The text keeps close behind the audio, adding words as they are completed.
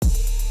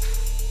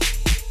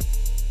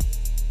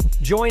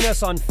Join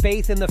us on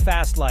Faith in the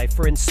Fastlife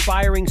for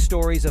inspiring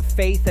stories of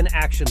faith and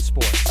action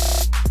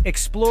sports.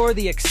 Explore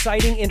the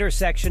exciting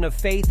intersection of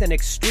faith and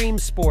extreme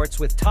sports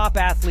with top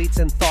athletes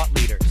and thought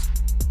leaders.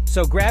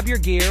 So grab your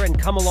gear and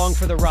come along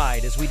for the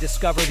ride as we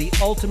discover the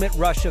ultimate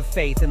rush of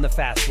faith in the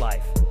fast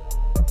life.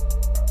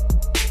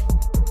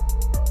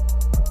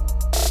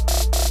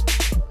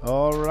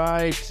 All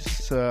right,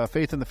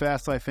 Faith in the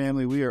Fast Life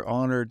family, we are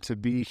honored to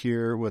be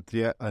here with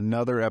yet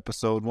another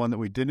episode, one that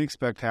we didn't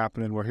expect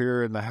happening. We're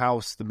here in the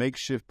house, the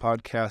makeshift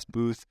podcast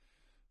booth,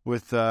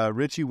 with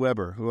Richie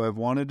Webber, who I've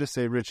wanted to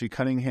say Richie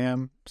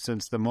Cunningham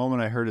since the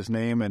moment I heard his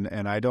name,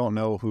 and I don't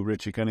know who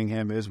Richie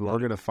Cunningham is, but we're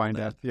going to find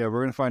out. Yeah,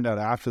 we're going to find out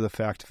after the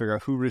fact to figure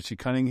out who Richie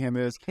Cunningham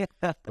is.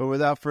 But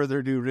without further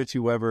ado, Richie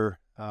Webber,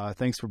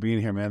 thanks for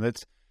being here, man. Like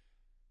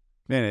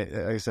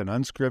I said,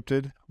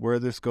 unscripted. Where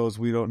this goes,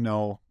 we don't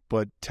know.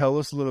 But tell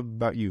us a little bit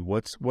about you.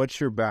 What's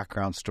your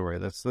background story?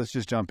 Let's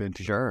just jump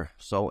into it. Sure.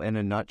 So in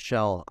a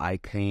nutshell, I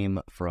came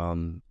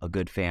from a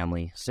good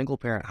family,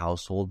 single-parent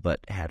household, but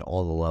had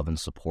all the love and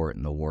support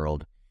in the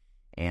world.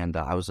 And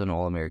I was an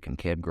all-American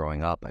kid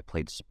growing up. I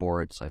played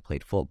sports. I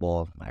played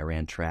football. I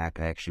ran track.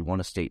 I actually won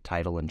a state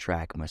title in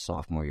track my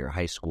sophomore year of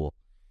high school.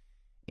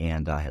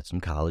 And I had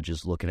some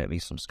colleges looking at me,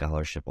 some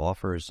scholarship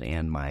offers.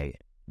 And my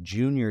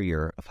junior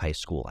year of high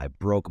school, I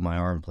broke my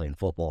arm playing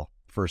football,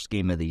 first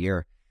game of the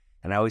year.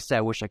 And I always say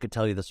I wish I could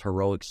tell you this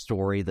heroic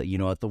story that,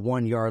 at the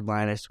 1 yard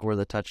line I score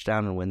the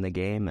touchdown and win the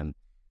game. And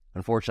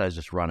unfortunately, I was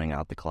just running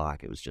out the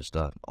clock. It was just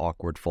an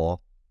awkward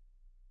fall.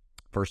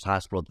 First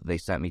hospital that they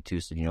sent me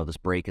to said, this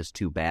break is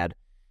too bad.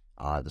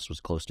 This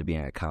was close to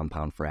being a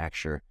compound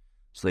fracture.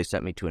 So they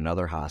sent me to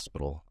another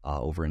hospital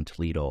over in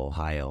Toledo,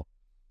 Ohio.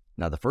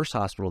 Now, the first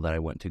hospital that I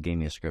went to gave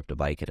me a script of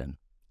Vicodin.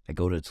 I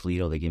go to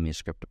Toledo, they gave me a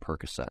script of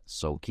Percocet.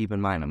 So keep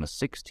in mind, I'm a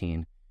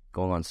 16,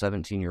 going on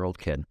 17-year-old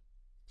kid.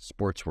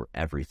 Sports were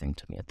everything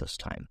to me at this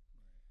time.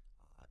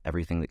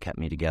 Everything that kept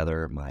me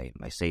together, my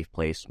safe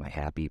place, my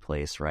happy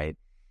place, right?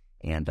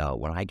 And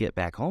when I get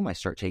back home, I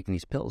start taking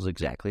these pills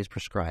exactly as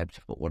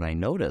prescribed. But what I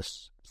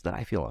notice is that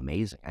I feel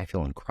amazing. I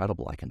feel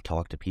incredible. I can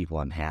talk to people.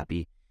 I'm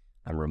happy.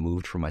 I'm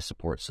removed from my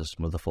support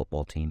system of the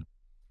football team.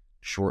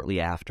 Shortly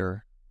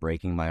after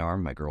breaking my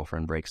arm, my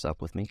girlfriend breaks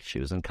up with me. She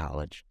was in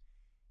college.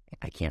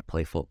 I can't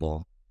play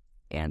football.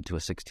 And to a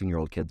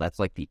 16-year-old kid, that's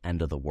like the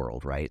end of the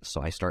world, right?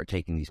 So I start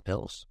taking these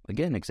pills.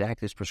 Again,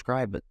 exactly as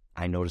prescribed, but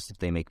I notice that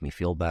they make me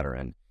feel better.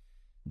 And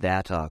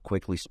that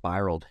quickly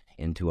spiraled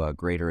into a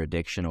greater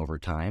addiction over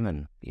time.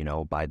 And,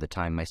 by the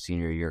time my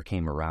senior year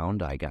came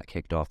around, I got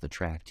kicked off the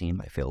track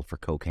team. I failed for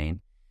cocaine.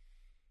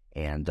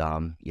 And,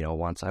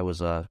 once I was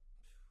a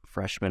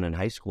freshman in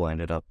high school, I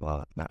ended up,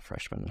 not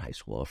freshman in high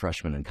school, a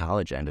freshman in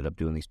college, I ended up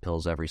doing these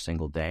pills every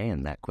single day.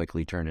 And that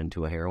quickly turned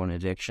into a heroin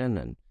addiction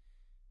and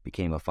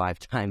became a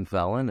 5-time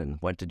felon and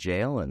went to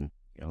jail, and,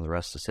 the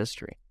rest is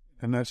history.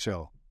 In a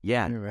nutshell.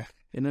 Yeah, anyway.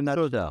 In a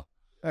nutshell.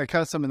 I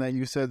caught something that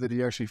you said that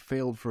you actually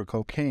failed for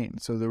cocaine.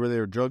 So they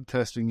were drug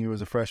testing you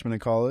as a freshman in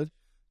college?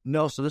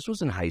 No, so this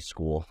was in high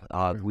school.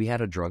 We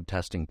had a drug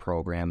testing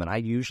program, and I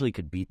usually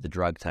could beat the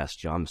drug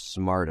test. I'm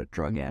smart at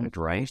drug addict,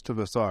 right? Most of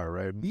us are,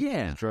 right?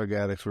 Yeah. Drug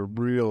addicts were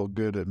real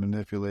good at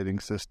manipulating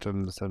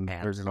systems and all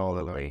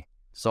that. Absolutely.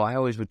 So I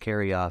always would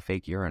carry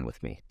fake urine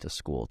with me to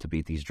school to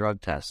beat these drug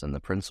tests, and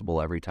the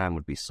principal every time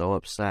would be so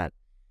upset.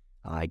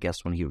 I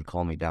guess when he would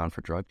call me down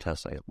for drug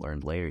tests, I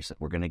learned later, he said,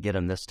 we're going to get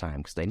him this time,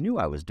 because they knew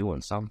I was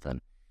doing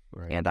something.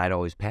 Right. And I'd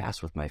always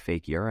pass with my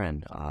fake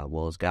urine.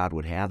 Well, as God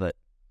would have it,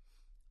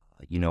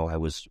 it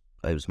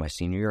was my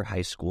senior year of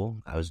high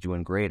school. I was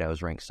doing great. I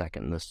was ranked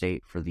second in the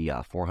state for the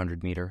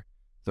 400 meter,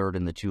 third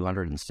in the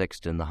 200, and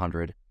sixth in the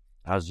 100.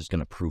 I was just going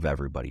to prove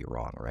everybody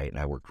wrong, right? And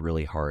I worked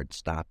really hard,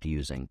 stopped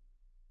using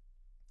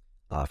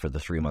for the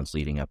 3 months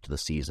leading up to the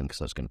season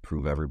because I was going to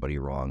prove everybody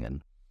wrong.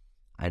 And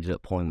I ended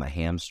up pulling my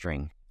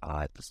hamstring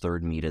at the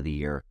third meet of the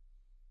year.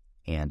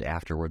 And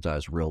afterwards, I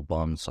was real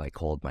bummed, so I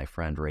called my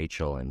friend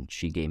Rachel, and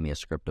she gave me a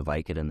script of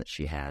Vicodin that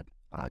she had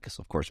because,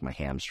 of course, my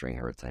hamstring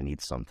hurts. I need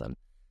something.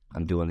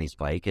 I'm doing these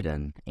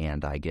Vicodin,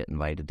 and I get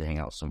invited to hang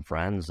out with some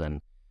friends,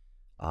 and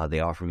they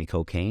offer me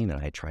cocaine,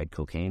 and I tried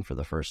cocaine for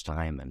the first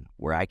time. And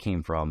where I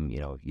came from,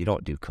 you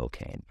don't do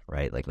cocaine,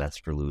 right? Like, that's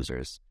for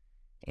losers.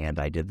 And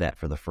I did that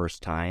for the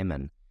first time,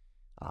 and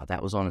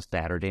that was on a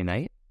Saturday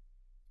night.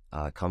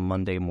 Come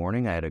Monday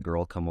morning, I had a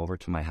girl come over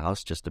to my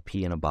house just to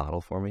pee in a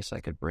bottle for me so I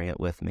could bring it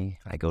with me.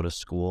 I go to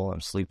school.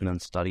 I'm sleeping in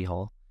study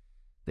hall.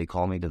 They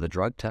call me to the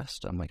drug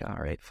test. I'm like, all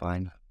right,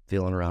 fine.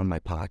 Feeling around my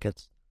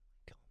pockets.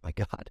 Oh, my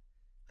God.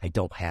 I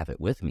don't have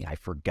it with me. I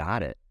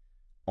forgot it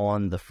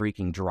on the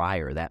freaking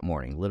dryer that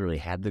morning. Literally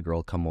had the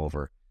girl come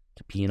over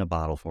to pee in a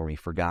bottle for me.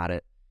 Forgot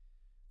it.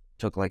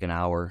 Took like an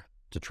hour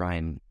to try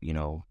and,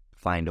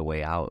 find a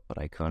way out, but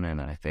I couldn't,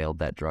 and I failed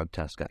that drug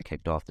test, got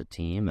kicked off the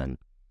team, and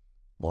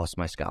lost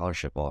my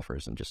scholarship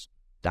offers, and just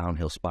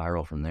downhill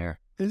spiral from there.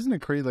 Isn't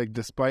it crazy, like,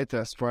 despite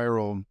that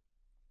spiral,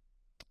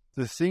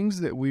 the things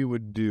that we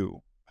would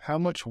do, how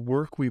much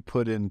work we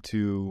put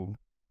into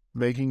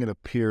making it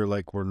appear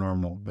like we're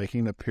normal,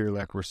 making it appear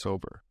like we're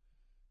sober.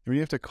 You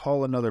have to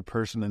call another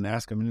person and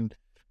ask them. And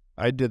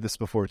I did this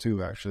before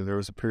too, actually. There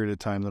was a period of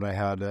time that I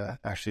had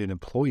actually an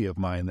employee of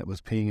mine that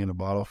was peeing in a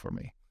bottle for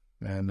me.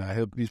 And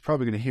he's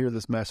probably going to hear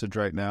this message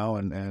right now.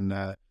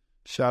 And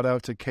shout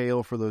out to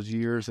Kale for those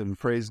years and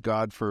praise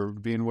God for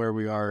being where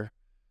we are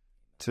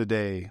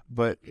today.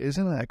 But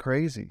isn't that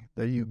crazy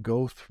that you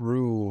go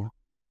through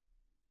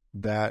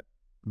that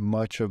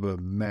much of a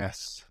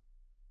mess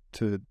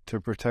to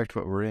protect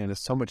what we're in?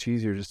 It's so much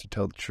easier just to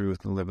tell the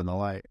truth and live in the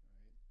light.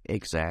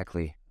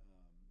 Exactly.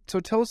 So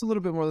tell us a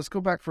little bit more. Let's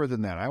go back further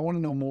than that. I want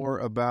to know more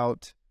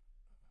about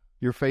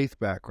your faith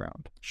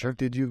background. Sure.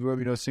 Did you grow up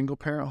in a single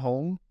parent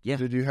home? Yeah.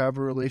 Did you have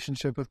a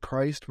relationship with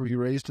Christ? Were you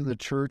raised in the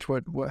church?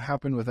 What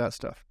happened with that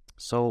stuff?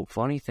 So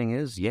funny thing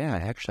is, yeah,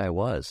 actually I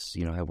was.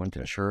 I went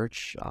to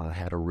church,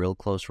 had a real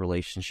close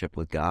relationship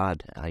with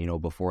God.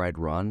 Before I'd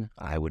run,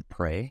 I would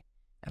pray,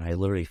 and I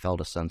literally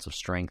felt a sense of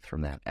strength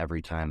from that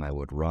every time I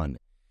would run.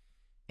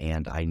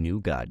 And I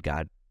knew God.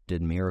 God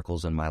did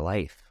miracles in my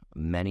life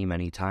many,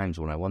 many times.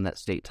 When I won that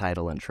state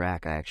title in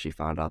track, I actually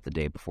found out the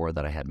day before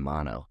that I had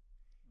mono.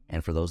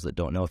 And for those that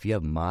don't know, if you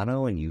have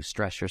mono and you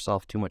stress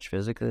yourself too much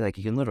physically, like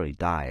you can literally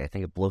die. I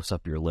think it blows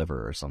up your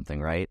liver or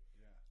something, right?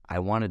 I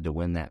wanted to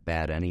win that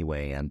bad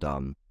anyway. And,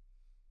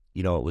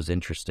 it was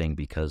interesting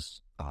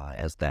because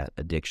as that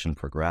addiction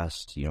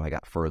progressed, I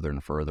got further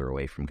and further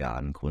away from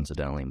God. And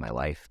coincidentally, my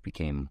life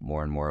became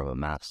more and more of a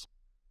mess.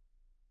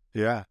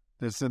 Yeah.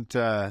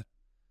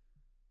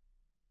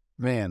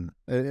 Man,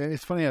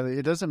 it's funny.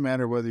 It doesn't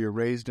matter whether you're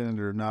raised in it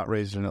or not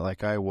raised in it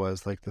like I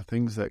was, like the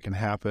things that can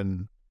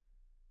happen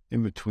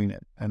in between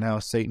it and how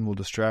Satan will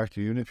distract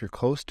you. Even if you're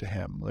close to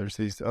him, there's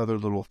these other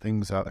little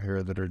things out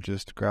here that are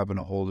just grabbing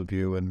a hold of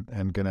you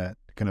and gonna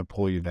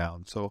pull you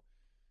down. So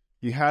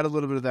you had a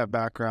little bit of that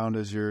background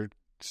as you're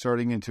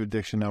starting into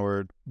addiction. Now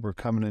we're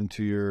coming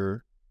into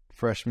your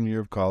freshman year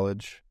of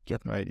college.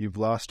 Yep. Right. You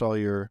lost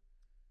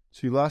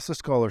the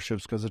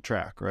scholarships because of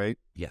track, right?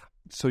 Yeah.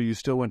 So you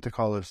still went to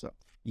college though?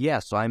 Yeah,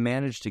 so I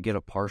managed to get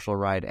a partial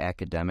ride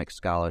academic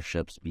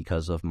scholarships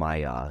because of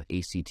my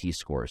ACT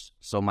scores.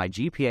 So my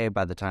GPA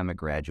by the time I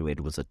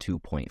graduated was a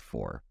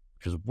 2.4,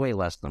 which is way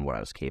less than what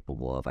I was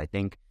capable of. I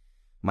think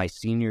my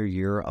senior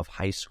year of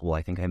high school,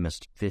 I think I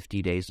missed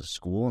 50 days of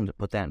school. And to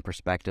put that in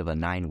perspective,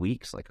 9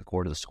 weeks, like a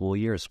quarter of the school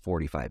year, is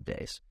 45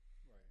 days.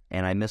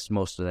 And I missed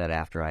most of that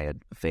after I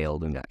had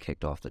failed and got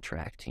kicked off the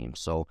track team.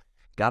 So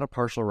got a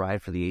partial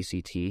ride for the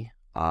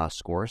ACT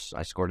scores.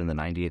 I scored in the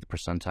 98th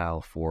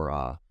percentile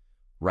for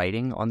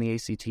writing on the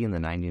ACT and the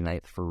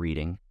 99th for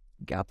reading.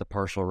 Got the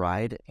partial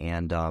ride,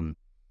 and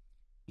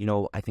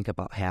I think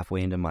about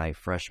halfway into my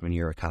freshman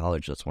year of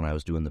college, that's when I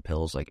was doing the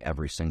pills like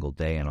every single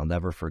day. And I'll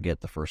never forget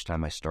the first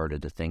time I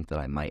started to think that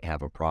I might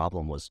have a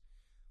problem was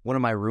one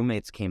of my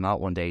roommates came out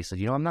one day. He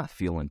said, I'm not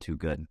feeling too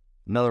good.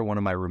 Another one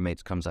of my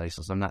roommates comes out. He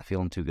says, I'm not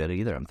feeling too good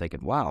either. I'm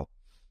thinking, wow,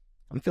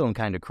 I'm feeling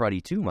kind of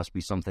cruddy too. Must be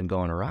something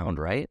going around,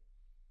 right?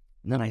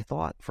 And then I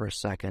thought for a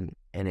second,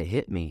 and it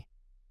hit me.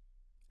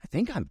 I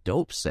think I'm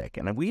dope sick.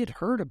 And we had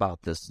heard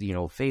about this,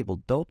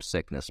 fabled dope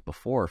sickness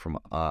before from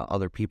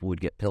other people would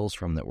get pills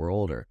from that were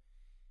older.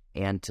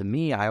 And to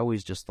me, I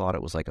always just thought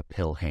it was like a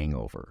pill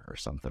hangover or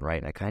something, right?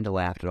 And I kind of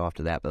laughed it off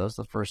to that. But that was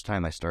the first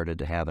time I started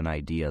to have an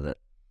idea that,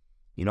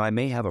 I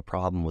may have a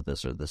problem with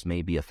this, or this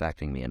may be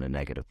affecting me in a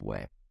negative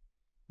way.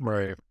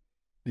 Right.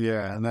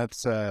 Yeah. And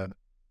that's, man,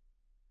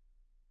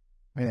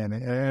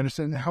 I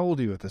understand. How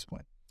old are you at this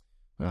point?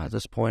 At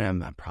this point,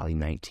 I'm probably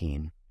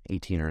 18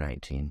 or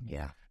 19.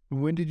 Yeah.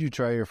 When did you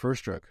try your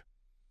first drug?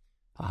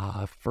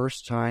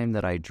 First time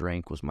that I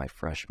drank was my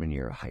freshman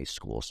year of high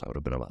school, so I would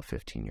have been about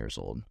 15 years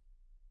old.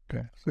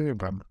 Okay, so you're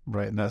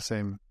right in that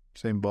same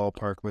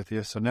ballpark with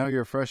you. So now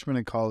you're a freshman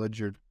in college.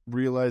 You're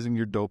realizing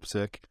you're dope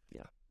sick.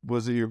 Yeah.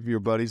 Was it your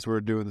buddies were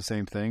doing the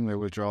same thing? They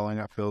were withdrawing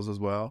at pills as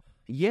well?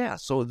 Yeah,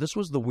 so this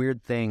was the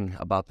weird thing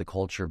about the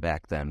culture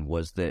back then,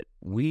 was that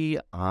we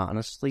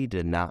honestly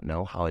did not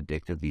know how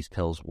addictive these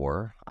pills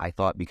were. I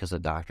thought because a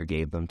doctor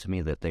gave them to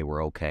me that they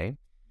were okay.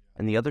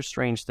 And the other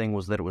strange thing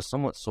was that it was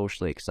somewhat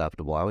socially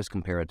acceptable. I always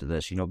compare it to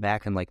this.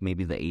 Back in like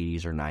maybe the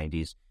 80s or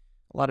 90s,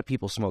 a lot of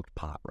people smoked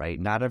pot, right?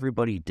 Not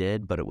everybody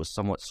did, but it was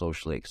somewhat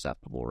socially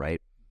acceptable, right?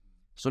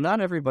 So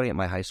not everybody at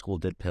my high school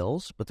did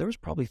pills, but there was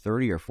probably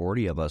 30 or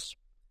 40 of us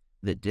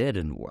that did.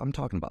 And I'm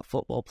talking about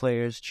football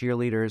players,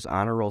 cheerleaders,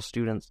 honor roll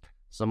students.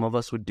 Some of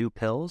us would do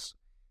pills.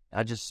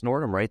 I'd just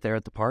snort them right there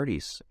at the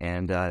parties.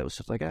 And it was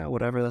just like,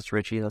 whatever, that's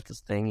Richie. That's his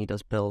thing. He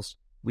does pills.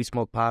 We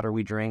smoke pot or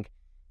we drink.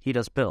 He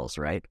does pills,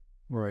 right?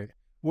 Right.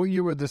 What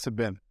year would this have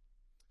been?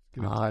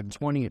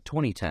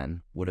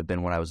 2010 would have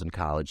been when I was in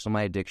college. So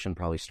my addiction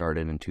probably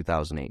started in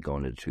 2008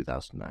 going into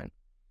 2009.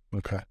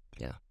 Okay.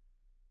 Yeah.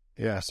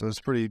 Yeah, so it's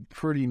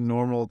pretty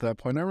normal at that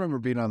point. I remember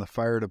being on the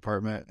fire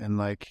department in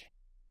like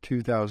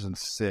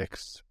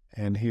 2006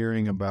 and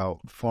hearing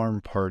about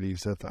farm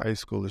parties that the high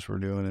schoolers were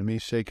doing and me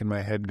shaking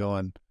my head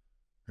going,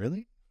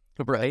 really?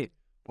 Right.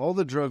 All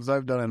the drugs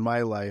I've done in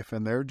my life,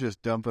 and they're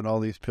just dumping all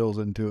these pills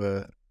into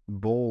a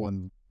bowl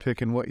and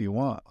picking what you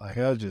want. Like,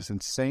 that was just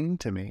insane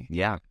to me.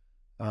 Yeah.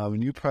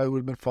 And you probably would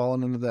have been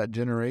falling into that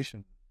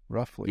generation.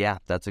 roughly? Yeah,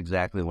 that's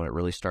exactly when it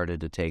really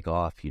started to take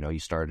off. You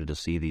started to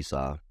see these,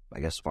 I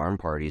guess, farm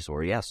parties,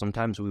 or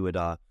sometimes we would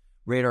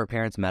raid our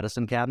parents'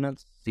 medicine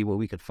cabinets, see what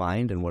we could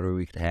find and whatever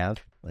we could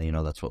have.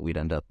 That's what we'd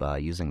end up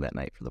using that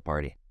night for the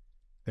party.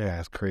 Yeah,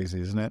 it's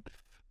crazy, isn't it?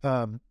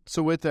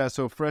 So with that,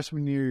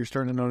 freshman year, you're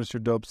starting to notice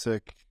you're dope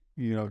sick.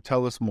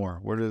 Tell us more.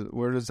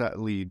 Where does that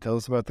lead? Tell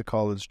us about the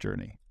college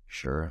journey.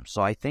 Sure.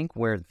 So I think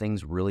where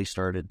things really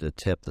started to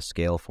tip the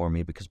scale for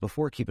me, because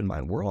before, keep in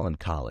mind, we're all in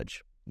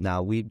college.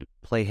 Now, we'd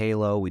play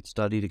Halo, we'd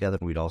study together,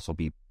 and we'd also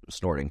be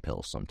snorting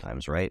pills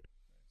sometimes, right?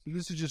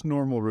 This is just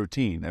normal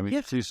routine. I mean,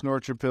 Yeah. so you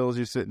snort your pills,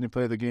 you sit and you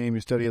play the game,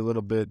 you study a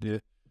little bit,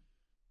 you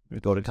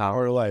Go to college.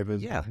 Part of life.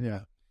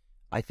 Yeah.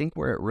 I think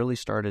where it really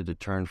started to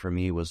turn for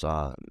me was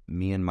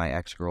me and my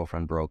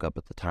ex-girlfriend broke up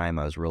at the time.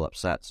 I was real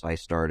upset, so I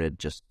started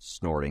just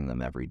snorting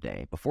them every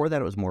day. Before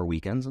that, it was more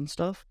weekends and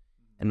stuff.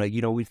 And,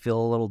 we'd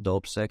feel a little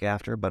dope sick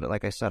after, but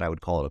like I said, I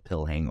would call it a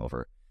pill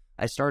hangover.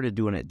 I started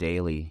doing it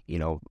daily,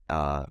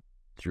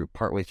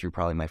 partway through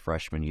probably my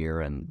freshman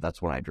year, and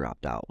that's when I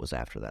dropped out, was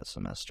after that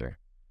semester.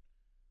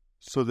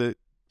 So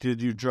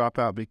did you drop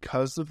out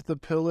because of the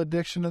pill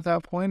addiction at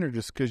that point, or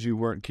just because you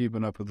weren't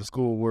keeping up with the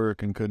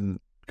schoolwork and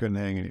couldn't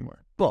hang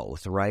anymore?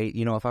 Both, right?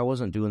 If I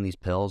wasn't doing these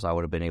pills, I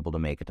would have been able to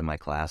make it to my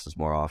classes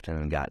more often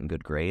and gotten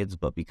good grades.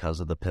 But because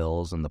of the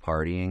pills and the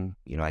partying,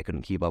 I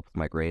couldn't keep up with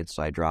my grades,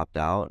 so I dropped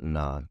out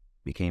and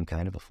became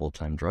kind of a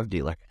full-time drug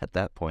dealer at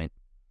that point.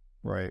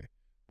 Right.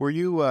 Were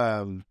you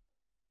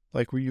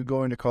were you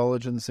going to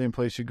college in the same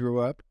place you grew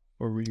up,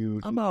 or were you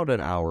about an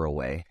hour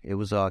away? It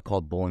was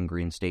called Bowling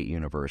Green State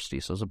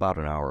University, so it was about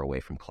an hour away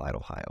from Clyde,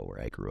 Ohio,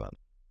 where I grew up.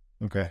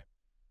 Okay.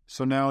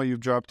 So now you've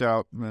dropped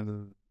out.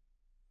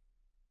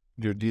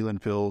 You're dealing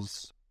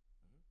pills.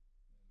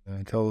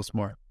 Tell us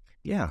more.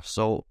 Yeah,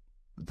 so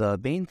the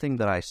main thing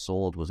that I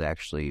sold was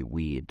actually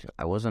weed.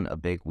 I wasn't a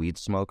big weed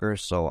smoker,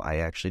 so I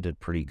actually did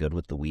pretty good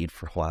with the weed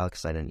for a while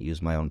because I didn't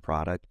use my own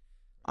product.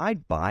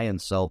 I'd buy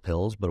and sell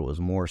pills, but it was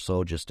more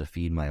so just to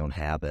feed my own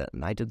habit,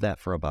 and I did that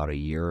for about a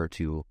year or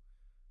two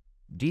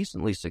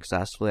decently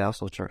successfully. I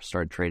also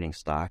started trading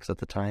stocks at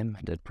the time.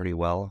 I did pretty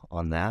well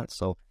on that,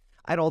 so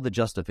I had all the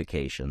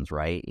justifications,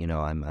 right?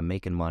 I'm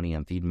making money,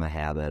 I'm feeding my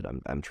habit,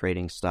 I'm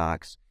trading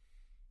stocks.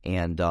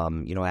 And,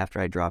 after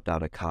I dropped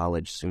out of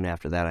college, soon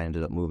after that, I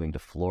ended up moving to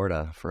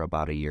Florida for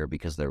about a year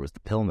because there was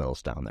the pill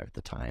mills down there at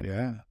the time.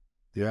 Yeah.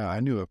 Yeah, I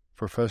knew a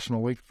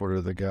professional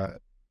wakeboarder that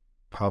got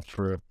popped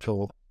for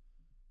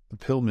the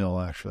pill mill,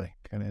 actually.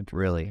 Kind of interesting.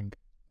 Really?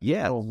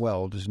 Yeah. Oh,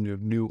 well, just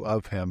knew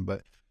of him,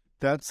 but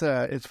that's,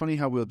 it's funny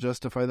how we'll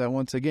justify that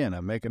once again.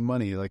 I'm making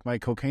money. Like my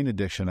cocaine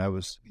addiction, I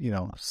was,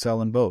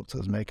 selling boats. I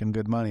was making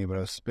good money, but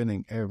I was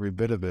spending every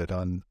bit of it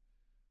on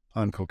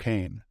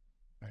cocaine.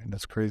 And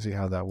that's crazy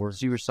how that works.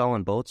 So you were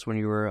selling boats when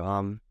you were,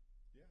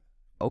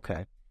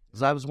 okay.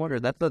 Because I was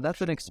wondering,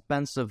 that's an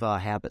expensive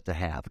habit to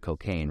have,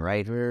 cocaine,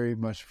 right? Very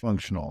much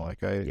functional.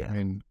 I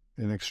mean,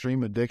 an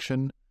extreme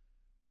addiction,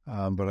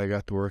 but I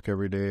got to work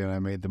every day and I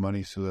made the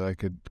money so that I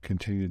could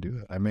continue to do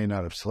it. I may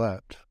not have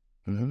slept.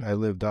 Mm-hmm. I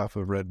lived off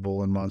of Red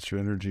Bull and Monster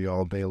Energy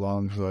all day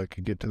long so I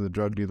could get to the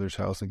drug dealer's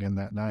house again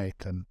that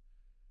night and,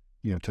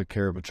 took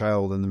care of a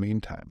child in the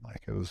meantime.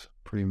 It was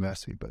pretty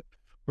messy, but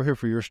we're here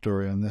for your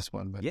story on this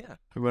one. But yeah.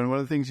 One of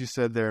the things you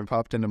said there and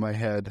popped into my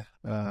head,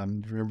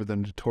 remember the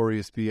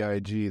Notorious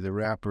B.I.G., the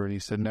rapper, and he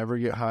said, never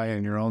get high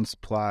on your own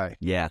supply.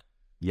 Yeah.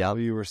 Yeah. So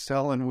you were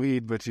selling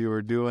weed, but you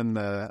were doing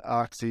the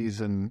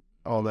oxys and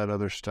all that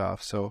other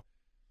stuff. So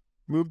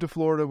moved to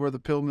Florida where the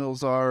pill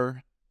mills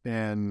are,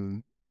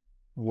 and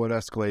what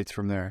escalates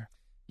from there?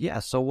 Yeah,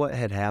 so what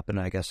had happened,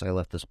 I guess I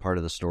left this part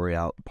of the story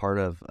out. Part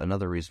of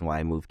another reason why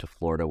I moved to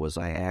Florida was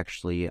I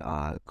actually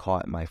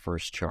caught my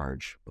first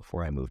charge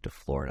before I moved to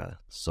Florida.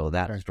 So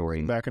that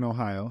story... Back in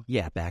Ohio?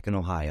 Yeah, back in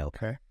Ohio.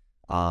 Okay.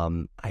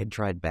 I had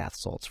tried bath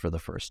salts for the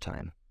first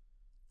time.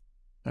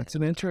 That's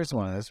an interesting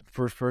one. That's the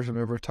first person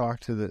I've ever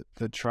talked to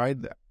that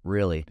tried that.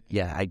 Really?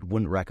 Yeah, I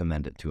wouldn't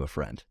recommend it to a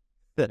friend.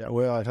 Yeah,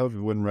 well, I'd hope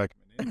you wouldn't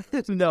recommend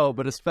it. No,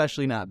 but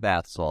especially not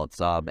bath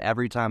salts.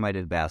 Every time I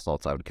did bath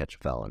salts, I would catch a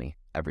felony.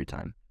 Every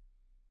time.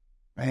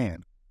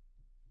 Man,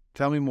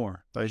 tell me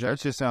more. That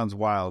just sounds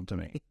wild to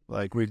me.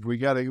 We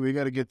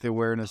gotta get the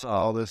awareness of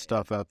all this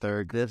stuff out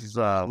there. This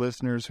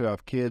listeners who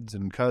have kids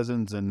and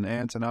cousins and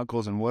aunts and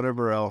uncles and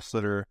whatever else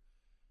that are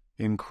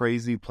in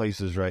crazy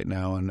places right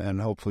now,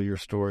 and hopefully your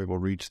story will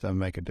reach them,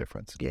 make a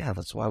difference. Yeah,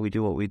 that's why we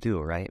do what we do,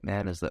 right,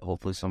 man? Is that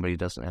hopefully somebody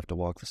doesn't have to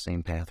walk the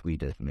same path we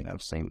did and make the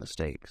same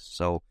mistakes.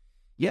 So,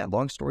 yeah,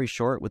 long story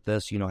short with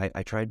this,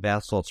 I tried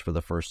bath salts for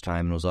the first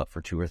time and was up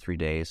for 2 or 3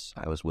 days.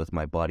 I was with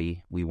my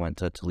buddy. We went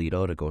to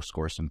Toledo to go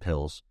score some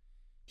pills.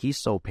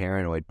 He's so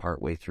paranoid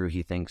partway through,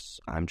 he thinks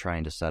I'm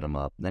trying to set him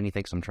up. Then he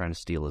thinks I'm trying to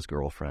steal his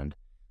girlfriend.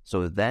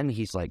 So then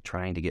he's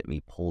trying to get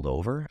me pulled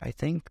over, I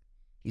think.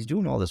 He's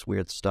doing all this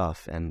weird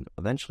stuff, and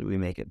eventually we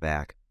make it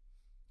back.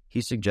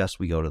 He suggests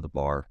we go to the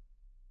bar.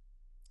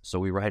 So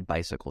we ride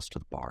bicycles to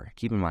the bar.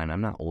 Keep in mind,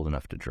 I'm not old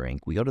enough to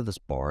drink. We go to this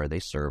bar. They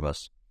serve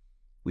us.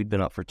 We'd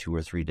been up for 2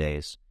 or 3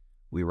 days.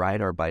 We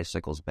ride our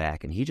bicycles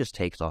back, and he just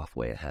takes off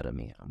way ahead of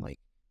me. I'm like,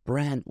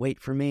 Brent, wait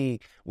for me.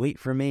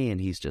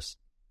 And he's just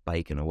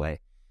biking away.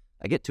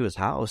 I get to his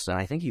house, and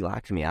I think he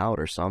locked me out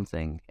or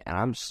something, and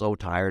I'm so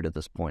tired at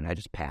this point, I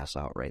just pass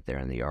out right there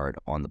in the yard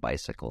on the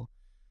bicycle.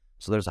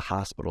 So there's a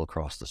hospital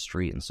across the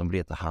street, and somebody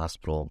at the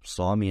hospital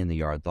saw me in the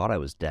yard, thought I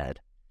was dead,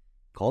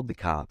 called the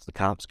cops. The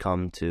cops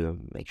come to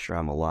make sure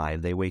I'm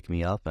alive. They wake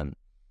me up, and,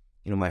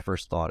 my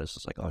first thought is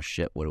just like, oh,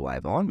 shit, what do I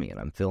have on me?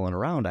 And I'm feeling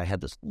around. I had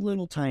this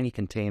little tiny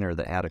container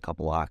that had a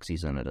couple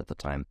oxys in it at the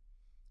time.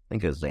 I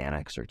think it was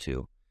Xanax or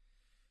 2.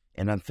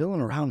 And I'm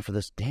feeling around for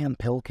this damn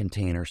pill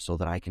container so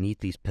that I can eat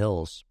these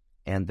pills.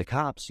 And the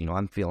cops,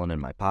 I'm feeling in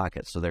my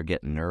pockets, so they're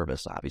getting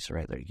nervous, obviously,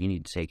 right? They're like, you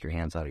need to take your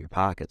hands out of your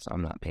pockets.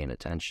 I'm not paying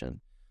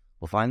attention.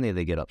 Well, finally,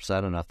 they get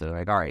upset enough. They're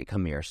like, all right,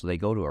 come here. So they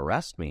go to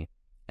arrest me,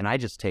 and I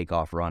just take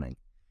off running.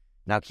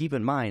 Now, keep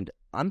in mind,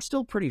 I'm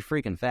still pretty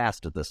freaking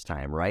fast at this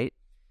time, right?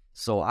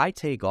 So I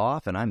take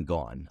off, and I'm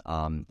gone.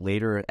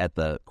 Later at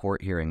the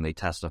court hearing, they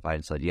testified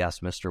and said,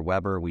 yes, Mr.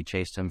 Webber, we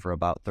chased him for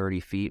about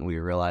 30 feet, and we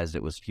realized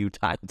it was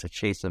futile to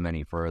chase him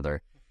any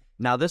further.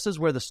 Now, this is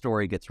where the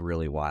story gets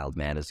really wild,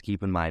 man, is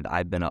keep in mind,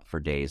 I've been up for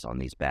days on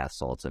these bath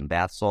salts, and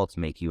bath salts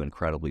make you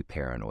incredibly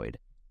paranoid.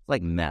 It's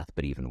like meth,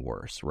 but even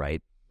worse,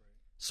 right?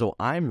 So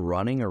I'm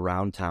running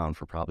around town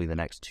for probably the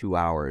next 2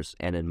 hours,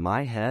 and in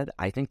my head,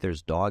 I think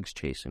there's dogs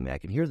chasing me. I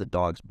can hear the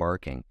dogs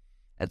barking.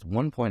 At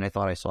one point, I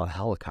thought I saw a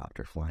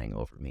helicopter flying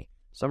over me.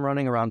 So I'm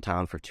running around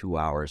town for 2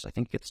 hours. I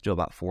think it's still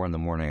about 4 in the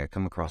morning. I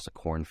come across a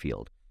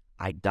cornfield.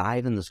 I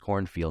dive in this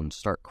cornfield and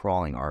start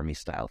crawling army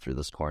style through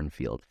this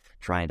cornfield,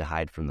 trying to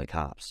hide from the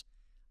cops.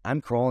 I'm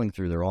crawling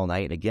through there all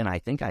night, and again, I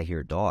think I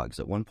hear dogs.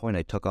 At one point,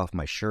 I took off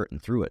my shirt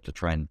and threw it to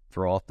try and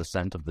throw off the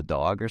scent of the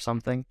dog or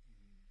something.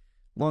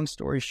 Long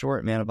story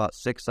short, man, about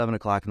 6, 7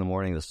 o'clock in the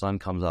morning, the sun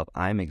comes up.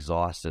 I'm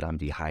exhausted. I'm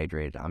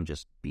dehydrated. I'm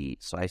just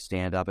beat. So I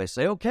stand up. I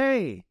say,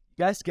 okay, you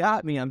guys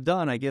got me. I'm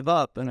done. I give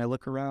up. And I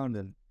look around,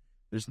 and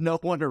there's no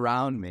one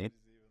around me.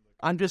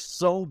 I'm just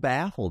so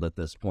baffled at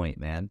this point,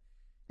 man.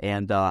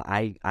 And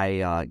I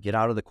get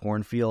out of the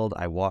cornfield.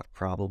 I walk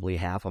probably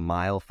half a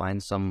mile,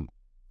 find some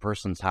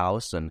person's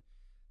house, and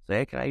say,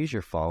 hey, can I use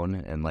your phone?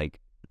 And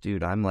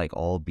dude, I'm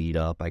all beat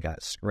up. I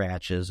got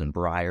scratches and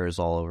briars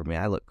all over me.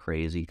 I look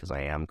crazy because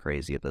I am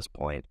crazy at this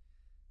point.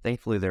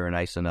 Thankfully, they were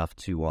nice enough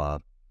to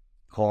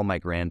call my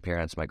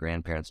grandparents. My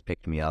grandparents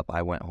picked me up.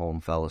 I went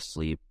home, fell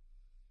asleep,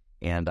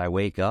 and I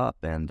wake up,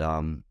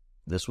 and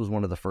this was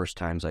one of the first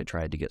times I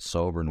tried to get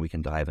sober, and we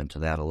can dive into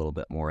that a little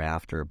bit more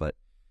after. But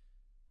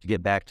to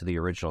get back to the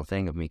original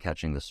thing of me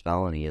catching this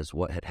felony is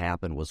what had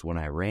happened was when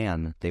I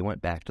ran, they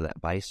went back to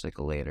that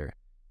bicycle later.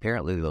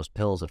 Apparently, those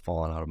pills had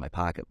fallen out of my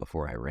pocket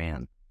before I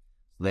ran.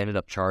 They ended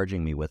up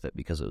charging me with it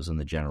because it was in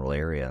the general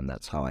area, and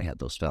that's how I had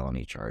those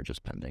felony charges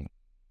pending.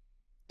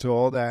 So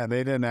all that,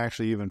 they didn't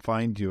actually even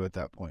find you at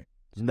that point?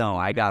 No,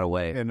 I got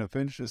away. And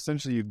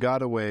essentially you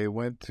got away,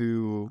 went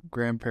to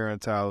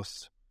grandparents'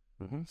 house,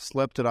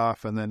 slept it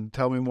off, and then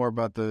tell me more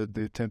about the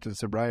attempted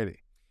sobriety.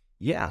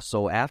 Yeah,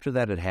 so after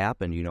that had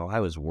happened, I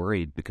was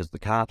worried because the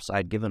cops,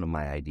 I'd given them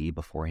my ID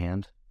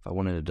beforehand. If I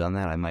wouldn't have done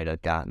that, I might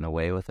have gotten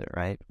away with it,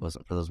 right? It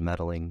wasn't for those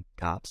meddling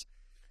cops.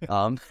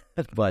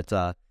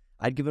 But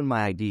I'd given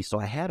my ID, so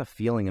I had a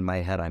feeling in my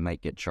head I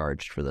might get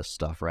charged for this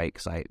stuff, right?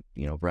 Because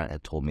Brent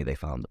had told me they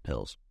found the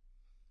pills.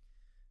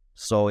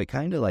 So it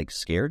kind of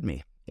scared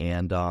me.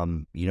 And,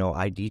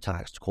 I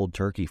detoxed cold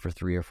turkey for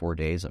 3 or 4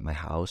 days at my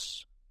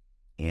house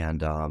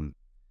and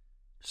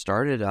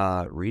started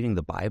reading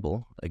the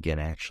Bible again,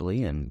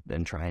 actually, and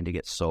trying to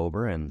get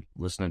sober and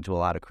listening to a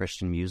lot of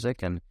Christian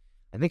music. And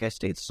I think I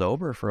stayed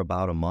sober for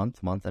about a month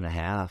and a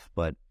half,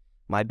 but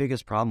my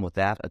biggest problem with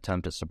that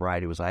attempt at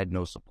sobriety was I had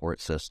no support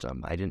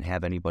system. I didn't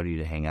have anybody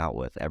to hang out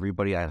with.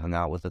 Everybody I hung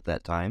out with at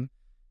that time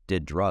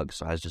did drugs,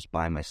 so I was just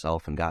by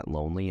myself and got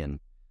lonely,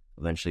 and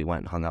eventually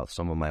went and hung out with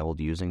some of my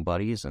old using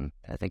buddies, and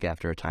I think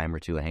after a time or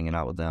two of hanging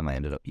out with them, I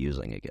ended up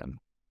using again.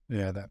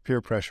 Yeah, that peer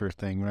pressure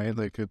thing, right?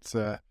 It's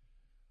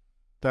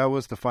that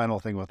was the final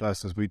thing with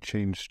us, is we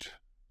changed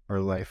our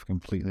life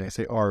completely. I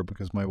say our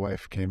because my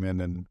wife came in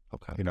and,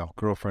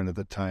 girlfriend at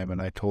the time,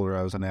 and I told her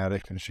I was an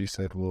addict, and she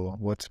said, well,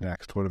 what's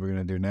next? What are we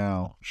going to do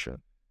now? Sure.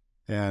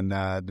 And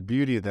the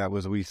beauty of that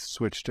was we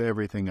switched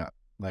everything up.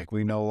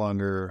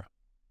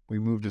 We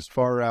moved as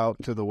far out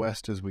to the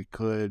west as we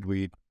could.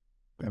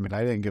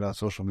 I didn't get on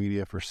social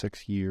media for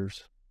 6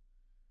 years.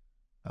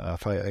 I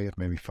guess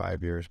maybe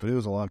 5 years, but it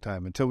was a long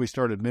time. Until we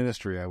started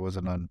ministry, I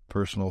wasn't on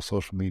personal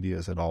social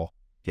medias at all.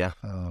 Yeah.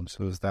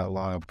 So it was that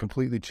long of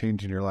completely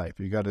changing your life.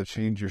 You got to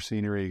change your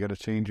scenery. You got to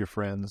change your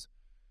friends.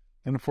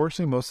 And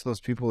unfortunately, most of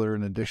those people that are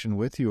in addiction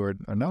with you are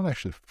not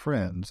actually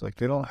friends.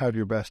 They don't have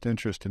your best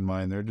interest in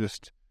mind. They're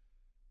just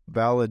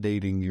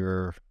validating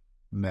your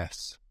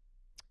mess.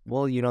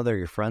 Well, they're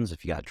your friends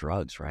if you got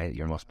drugs, right?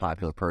 You're the most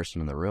popular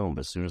person in the room, but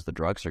as soon as the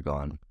drugs are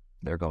gone,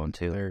 they're going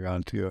too. They're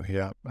gone too,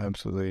 yeah,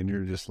 absolutely. And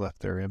you're just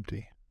left there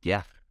empty.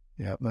 Yeah.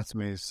 Yeah, that's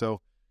amazing.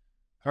 So,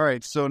 all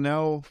right, so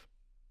now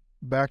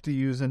back to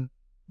using,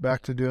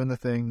 back to doing the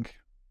thing.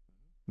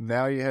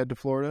 Now you head to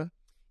Florida?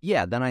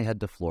 Yeah, then I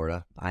head to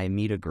Florida. I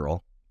meet a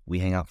girl. We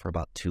hang out for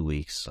about 2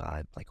 weeks.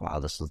 I'm like, wow,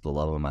 this is the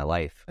love of my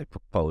life. I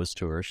proposed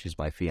to her. She's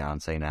my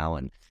fiance now,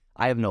 and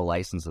I have no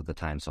license at the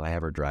time, so I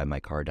have her drive my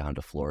car down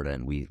to Florida,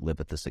 and we live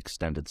at this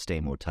extended stay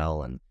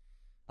motel. And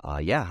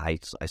I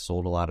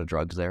sold a lot of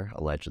drugs there,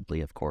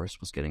 allegedly, of course.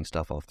 Was getting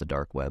stuff off the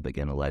dark web,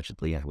 again,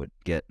 allegedly. I would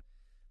get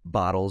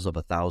bottles of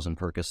 1,000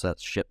 Percocets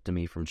shipped to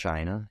me from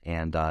China,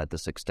 and at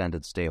this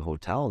extended stay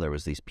hotel, there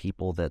was these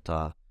people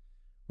that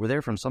were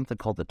there from something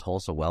called the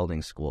Tulsa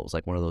Welding School. It was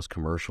like one of those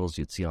commercials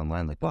you'd see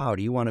online, like, wow,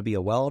 do you want to be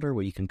a welder?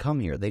 Well, you can come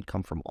here. They'd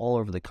come from all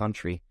over the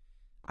country.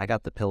 I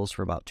got the pills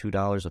for about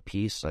 $2 a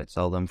piece. I'd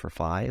sell them for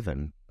 $5,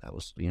 and that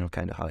was,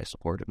 kind of how I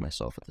supported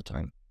myself at the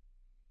time.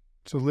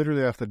 So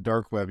literally off the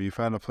dark web, you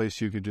found a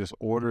place you could just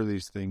order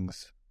these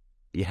things.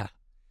 Yeah.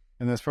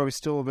 And that's probably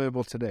still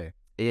available today.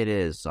 It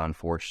is,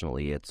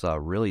 unfortunately. It's a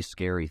really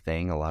scary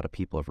thing. A lot of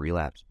people have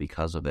relapsed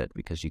because of it,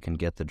 because you can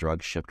get the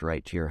drugs shipped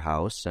right to your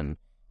house and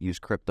use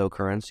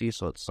cryptocurrency,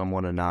 so it's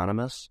somewhat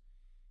anonymous.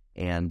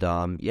 And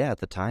at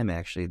the time,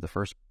 actually, the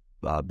first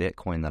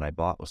Bitcoin that I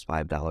bought was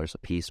 $5 a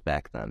piece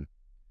back then.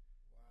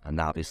 And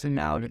obviously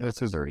now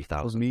it's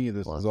 30,000. Me,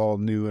 this is all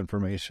new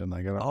information.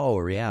 Like,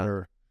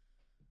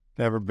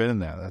 never been in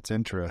that. That's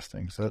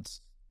interesting. So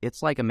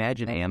it's like,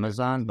 imagine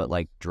Amazon, but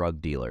like drug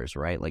dealers,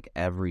 right? Like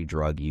every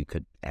drug you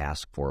could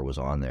ask for was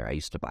on there. I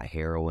used to buy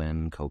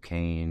heroin,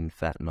 cocaine,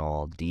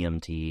 fentanyl,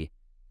 DMT,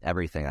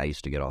 everything I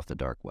used to get off the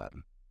dark web.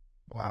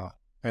 Wow.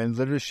 And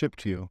literally shipped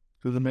to you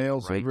through the mail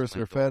service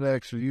or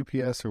FedEx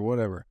or UPS or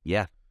whatever.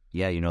 Yeah.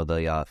 Yeah,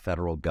 the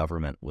federal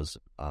government was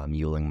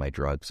muling my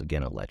drugs,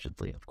 again,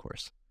 allegedly, of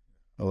course.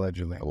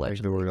 Allegedly.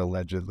 Like the word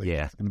allegedly.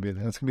 Yeah.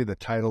 That's gonna be the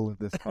title of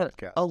this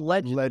podcast.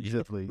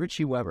 Allegedly.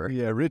 Richie Webber.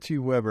 Yeah, Richie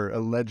Webber,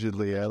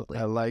 allegedly.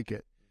 I like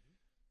it.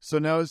 So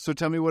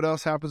tell me what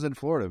else happens in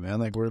Florida, man.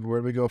 Like, where do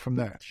we go from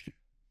there?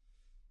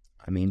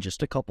 I mean,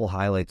 just a couple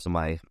highlights of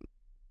my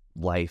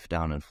life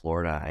down in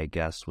Florida, I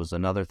guess, was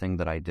another thing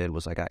that I did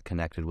was I got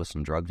connected with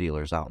some drug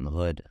dealers out in the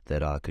hood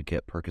that could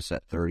get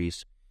Percocet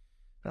 30s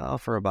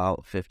for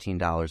about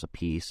 $15 a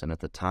piece. And at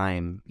the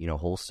time,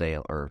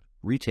 wholesale or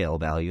retail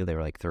value, they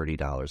were like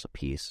 $30 a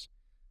piece.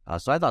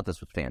 So I thought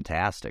this was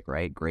fantastic,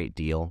 right? Great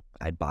deal.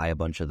 I'd buy a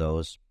bunch of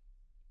those.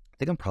 I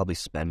think I'm probably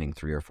spending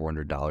 $300 or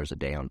 $400 a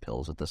day on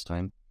pills at this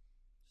time.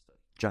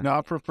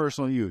 Not for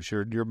personal use.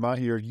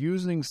 You're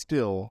using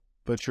still,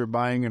 but you're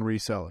buying and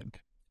reselling.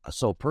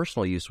 So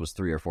personal use was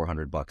 $300 or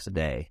 $400 a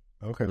day.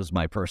 Okay. It was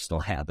my personal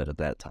habit at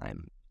that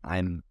time.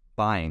 I'm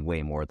buying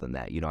way more than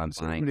that. I'm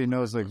so buying. Everybody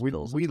knows, like,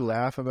 we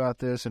laugh about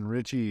this, and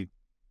Richie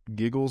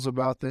giggles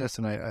about this,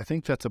 and I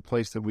think that's a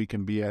place that we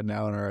can be at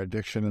now in our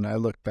addiction. And I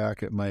look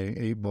back at my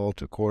 8-ball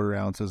to quarter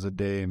ounces a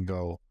day and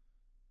go,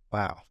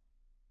 wow,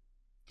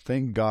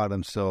 thank God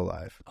I'm still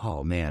alive.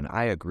 Oh, man,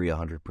 I agree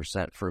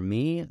 100%. For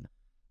me,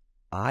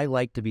 I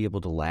like to be able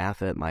to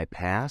laugh at my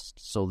past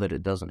so that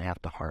it doesn't have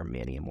to harm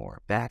me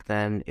anymore. Back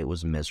then, it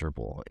was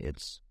miserable.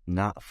 It's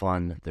not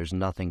fun. There's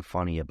nothing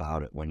funny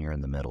about it when you're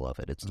in the middle of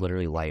it. It's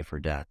literally life or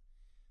death.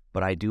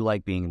 But I do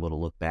like being able to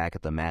look back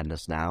at the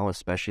madness now,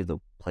 especially the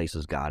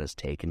places God has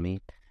taken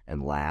me,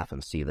 and laugh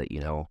and see that,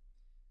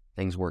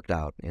 things worked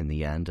out in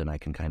the end, and I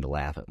can kind of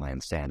laugh at my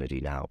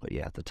insanity now. But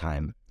yeah, at the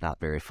time, not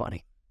very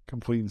funny.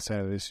 Complete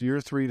insanity. So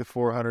you're $300 to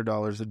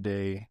 $400 a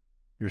day.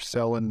 You're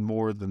selling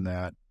more than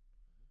that.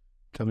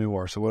 Tell me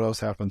more. So what else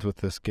happens with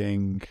this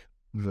gang,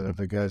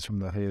 the guys from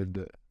the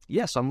hood?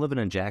 Yes, I'm living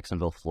in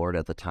Jacksonville, Florida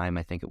at the time.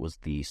 I think it was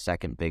the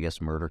second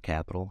biggest murder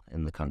capital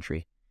in the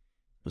country.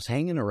 Was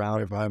hanging around.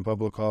 Right behind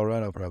Pueblo,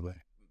 Colorado, probably.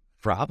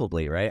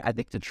 Probably, right? I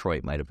think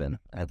Detroit might have been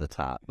at the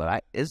top.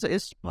 But is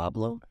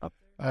Pueblo up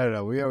there? I don't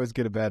know. We always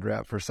get a bad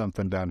rap for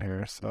something down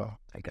here, so.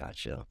 I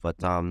gotcha. But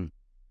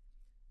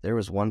there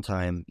was one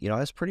time, I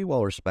was pretty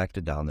well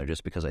respected down there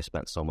just because I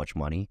spent so much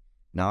money.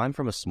 Now, I'm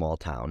from a small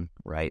town,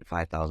 right?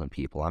 5,000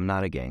 people. I'm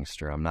not a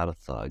gangster. I'm not a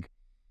thug.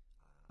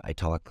 I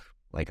talk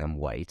like I'm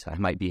white. I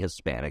might be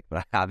Hispanic,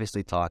 but I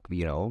obviously talk,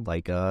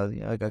 like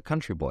a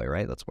country boy,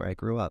 right? That's where I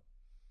grew up.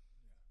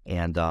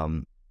 And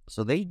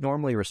so they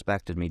normally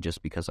respected me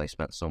just because I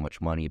spent so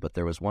much money. But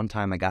there was one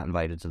time I got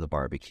invited to the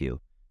barbecue.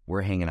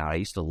 We're hanging out. I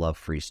used to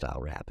love freestyle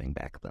rapping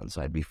back then.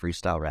 So I'd be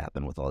freestyle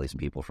rapping with all these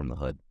people from the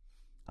hood.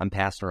 I'm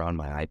passing around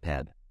my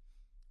iPad.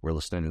 We're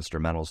listening to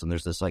instrumentals, and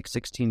there's this like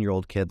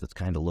 16-year-old kid that's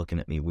kind of looking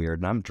at me weird,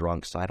 and I'm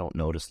drunk, so I don't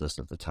notice this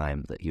at the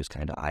time that he was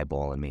kind of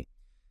eyeballing me.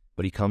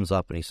 But he comes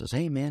up and he says,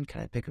 "Hey man,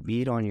 can I pick a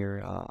beat on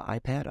your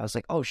iPad?" I was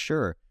like, "Oh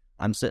sure."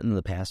 I'm sitting in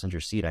the passenger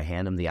seat. I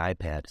hand him the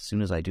iPad. As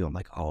soon as I do, I'm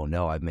like, "Oh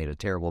no, I've made a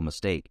terrible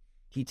mistake."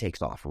 He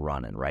takes off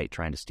running, right,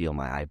 trying to steal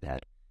my iPad.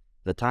 At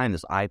the time,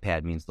 this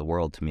iPad means the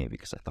world to me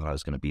because I thought I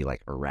was going to be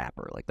like a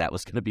rapper. Like that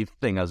was going to be the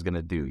thing I was going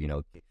to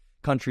do.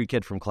 Country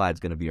kid from Clyde's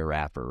going to be a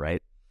rapper,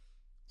 right?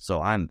 So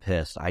I'm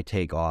pissed. I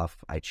take off.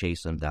 I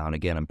chase him down.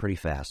 Again, I'm pretty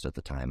fast at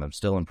the time. I'm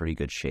still in pretty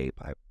good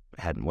shape. I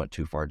hadn't went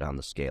too far down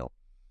the scale.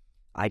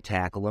 I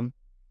tackle him,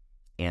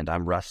 and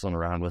I'm wrestling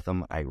around with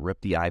him. I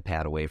rip the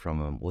iPad away from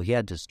him. Well, he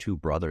had his two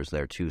brothers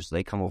there, too, so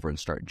they come over and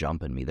start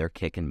jumping me. They're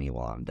kicking me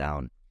while I'm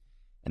down.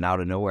 And out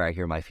of nowhere, I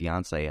hear my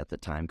fiance at the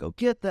time go,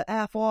 "Get the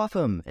F off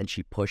him!" And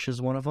she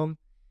pushes one of them.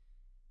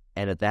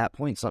 And at that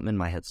point, something in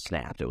my head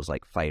snapped. It was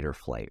like fight or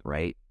flight,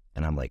 right?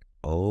 And I'm like,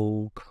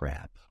 oh,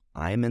 crap.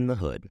 I'm in the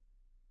hood.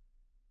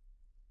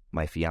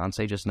 My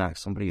fiance just knocked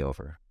somebody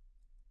over.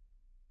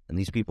 And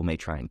these people may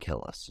try and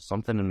kill us. So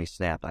something in me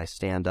snapped. I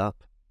stand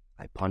up.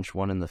 I punch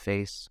one in the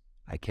face.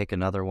 I kick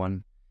another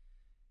one.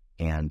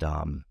 And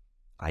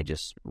I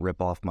just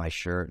rip off my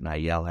shirt and I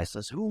yell. I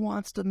says, who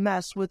wants to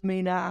mess with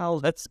me now?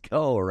 Let's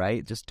go,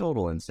 right? Just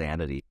total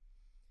insanity.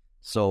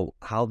 So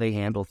how they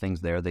handle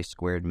things there, they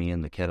squared me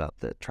and the kid up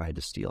that tried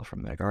to steal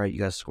from me. Like, all right, you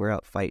guys square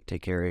up, fight,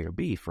 take care of your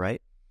beef,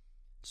 right?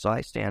 So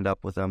I stand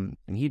up with him,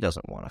 and he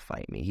doesn't want to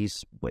fight me.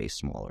 He's way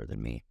smaller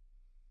than me.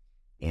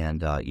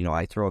 And,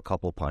 I throw a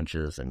couple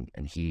punches, and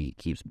he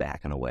keeps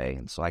backing away.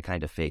 And so I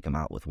kind of fake him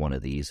out with one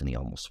of these, and he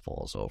almost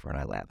falls over. And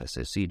I laugh. I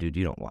say, see, dude,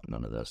 you don't want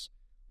none of this.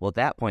 Well, at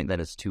that point, then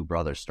his two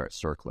brothers start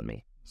circling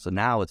me. So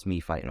now it's me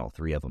fighting all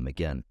three of them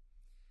again.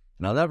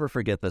 And I'll never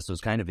forget this. It was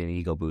kind of an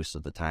ego boost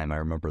at the time. I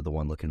remember the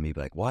one looking at me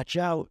like, watch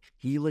out.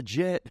 He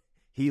legit.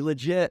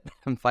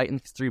 I'm fighting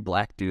these three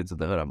black dudes in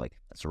the hood. I'm like,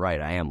 that's right.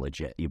 I am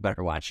legit. You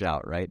better watch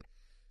out, right?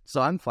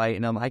 So I'm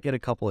fighting them. I get a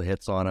couple of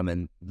hits on them.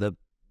 And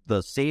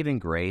the saving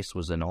grace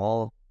was, in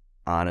all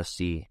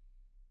honesty,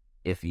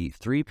 if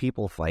three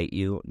people fight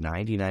you,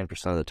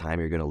 99% of the time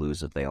you're going to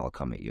lose if they all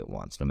come at you at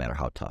once, no matter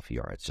how tough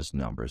you are. It's just a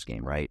numbers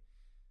game, right?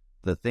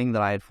 The thing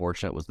that I had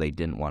fortunate was they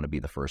didn't want to be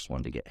the first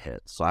one to get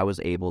hit. So I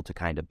was able to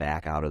kind of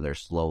back out of there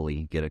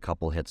slowly, get a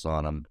couple hits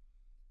on them.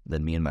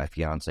 Then me and my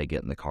fiance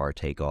get in the car,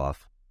 take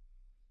off.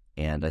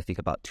 And I think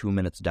about 2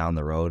 minutes down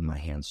the road, my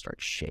hands start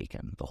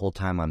shaking. The whole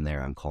time I'm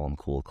there, I'm calm,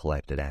 cool,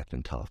 collected,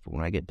 acting tough. But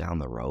when I get down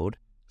the road,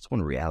 that's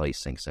when reality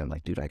sinks in.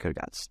 Like, dude, I could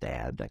have got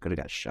stabbed. I could have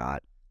got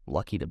shot.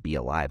 Lucky to be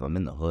alive. I'm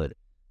in the hood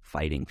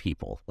fighting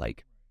people.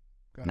 Like,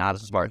 not a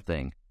smart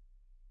thing.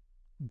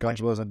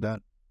 God wasn't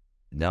done.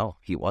 No,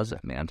 he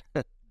wasn't, man.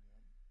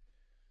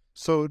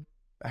 So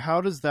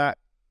how does that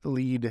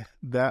lead,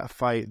 that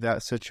fight,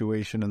 that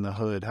situation in the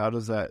hood? How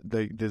does that,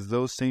 does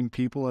those same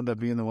people end up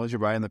being the ones you're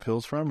buying the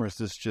pills from, or is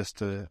this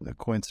just a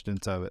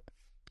coincidence of it?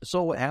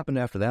 So what happened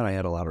after that, I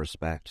had a lot of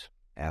respect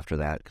after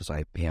that because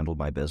I handled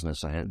my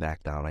business. I didn't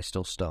back down. I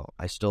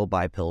still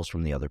buy pills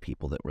from the other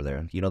people that were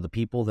there. The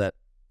people that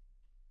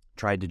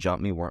tried to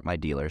jump me weren't my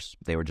dealers.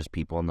 They were just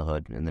people in the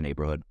hood, in the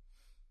neighborhood.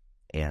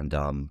 And,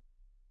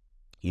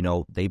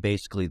 they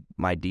basically,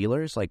 my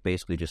dealers,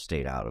 basically just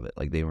stayed out of it.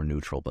 Like, they were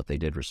neutral, but they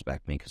did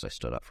respect me because I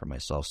stood up for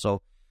myself.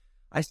 So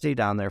I stayed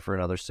down there for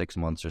another 6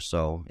 months or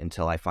so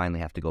until I finally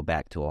have to go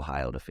back to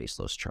Ohio to face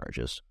those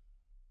charges.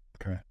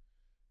 Okay.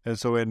 And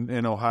so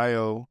in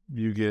Ohio,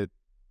 you get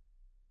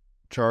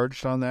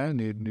charged on that, and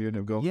you end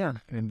up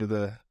going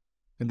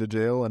into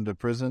jail, into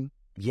prison?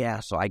 Yeah,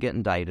 so I get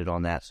indicted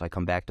on that, so I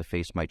come back to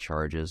face my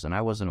charges, and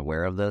I wasn't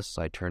aware of this,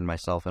 so I turned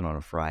myself in on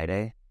a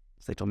Friday.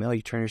 So they told me,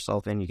 you turn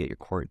yourself in, you get your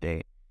court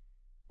date.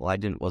 Well, I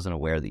wasn't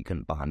aware that you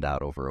couldn't bond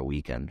out over a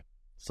weekend.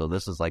 So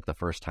this is the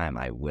first time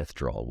I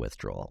withdraw,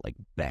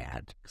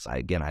 bad. Because I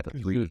have a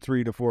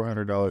 $300 to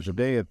 $400 a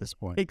day at this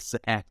point.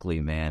 Exactly,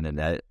 man, and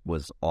that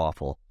was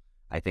awful.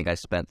 I think I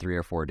spent 3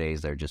 or 4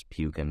 days there just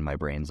puking my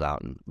brains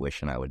out and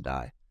wishing I would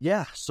die.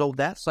 Yeah, so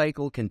that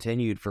cycle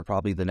continued for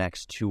probably the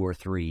next 2 or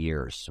 3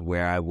 years,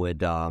 where I would,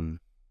 go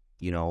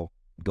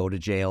to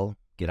jail,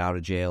 get out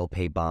of jail,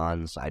 pay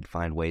bonds. I'd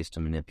find ways to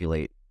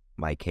manipulate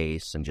my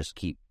case and just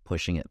keep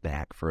pushing it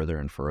back further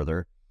and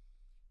further.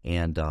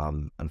 And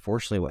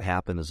unfortunately, what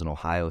happened is in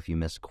Ohio, if you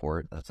miss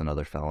court, that's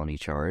another felony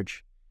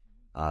charge.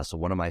 So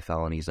one of my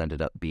felonies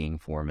ended up being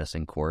for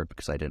missing court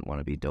because I didn't want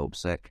to be dope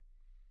sick.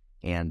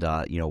 And,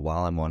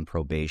 while I'm on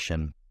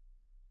probation,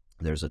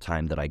 there's a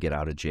time that I get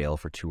out of jail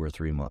for 2 or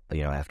 3 months.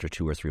 After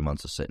 2 or 3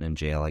 months of sitting in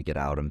jail, I get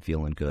out. I'm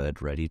feeling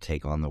good, ready to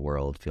take on the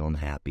world, feeling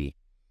happy.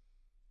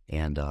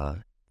 And,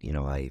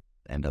 I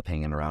end up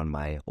hanging around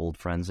my old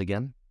friends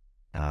again,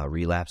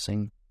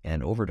 relapsing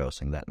and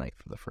overdosing that night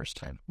for the first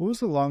time. What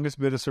was the longest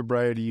bit of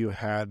sobriety you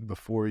had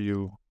before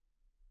you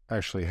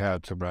actually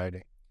had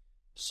sobriety?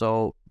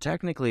 So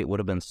technically it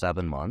would have been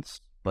 7 months,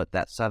 but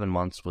that 7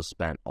 months was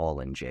spent all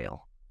in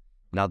jail.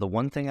 Now, the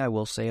one thing I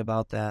will say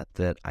about that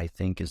I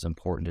think is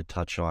important to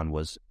touch on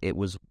was it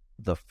was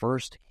the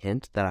first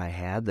hint that I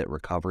had that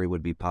recovery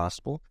would be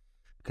possible.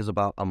 Because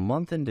about a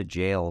month into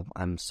jail,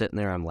 I'm sitting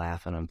there, I'm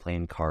laughing, I'm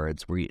playing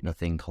cards. We're eating a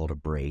thing called a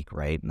break,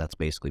 right? And that's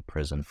basically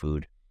prison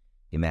food.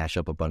 You mash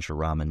up a bunch of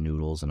ramen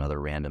noodles and other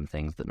random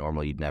things that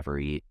normally you'd never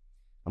eat.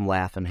 I'm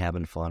laughing,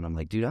 having fun. I'm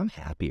like, dude, I'm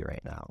happy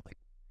right now.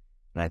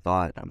 And I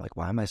thought, I'm like,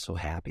 why am I so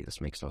happy?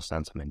 This makes no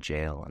sense. I'm in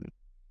jail. And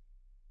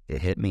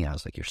it hit me. I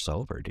was like, you're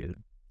sober,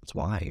 dude. That's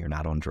why. You're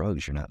not on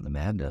drugs. You're not in the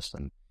madness.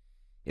 And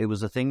it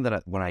was a thing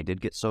that when I did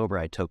get sober,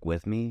 I took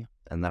with me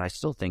and that I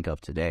still think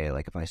of today.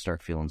 If I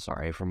start feeling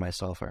sorry for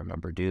myself, I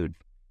remember, dude,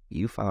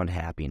 you found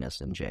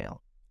happiness in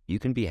jail. You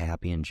can be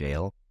happy in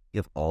jail. You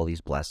have all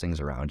these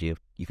blessings around you.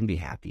 You can be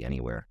happy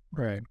anywhere.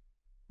 Right.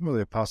 Well,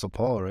 the Apostle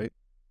Paul, right?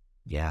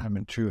 Yeah.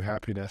 True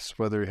happiness,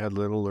 whether he had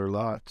little or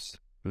lots.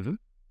 Mm-hmm.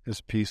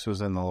 His peace was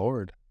in the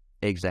Lord.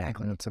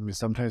 Exactly. And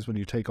sometimes when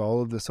you take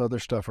all of this other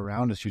stuff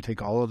around us, you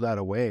take all of that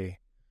away,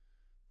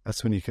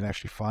 that's when you can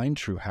actually find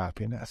true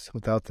happiness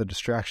without the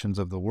distractions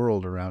of the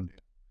world around you.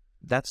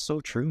 That's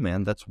so true,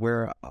 man. That's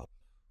where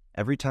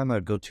every time I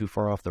would go too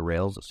far off the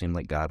rails, it seemed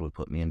like God would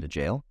put me into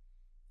jail.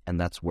 And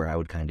that's where I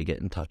would kind of get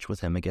in touch with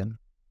him again,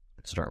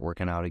 start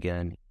working out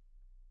again,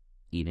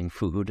 eating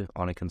food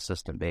on a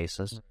consistent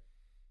basis,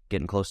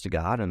 getting close to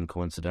God, and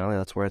coincidentally,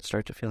 that's where I'd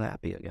start to feel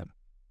happy again.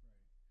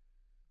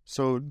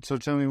 So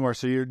tell me more.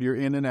 So you're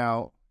in and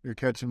out. You're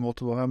catching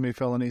multiple. How many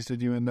felonies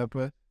did you end up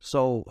with?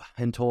 So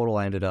in total,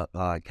 I ended up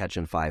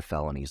catching 5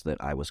 felonies that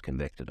I was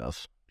convicted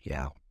of.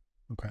 Yeah.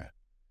 Okay.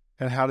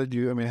 And how did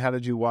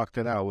you walk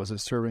that out? Was it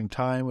serving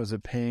time? Was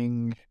it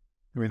paying?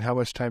 How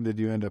much time did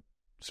you end up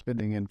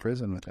spending in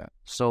prison with that?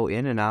 So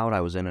in and out,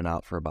 I was in and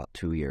out for about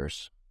 2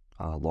 years.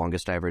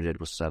 Longest I ever did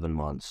was 7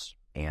 months.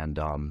 And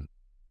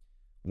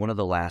one of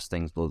the last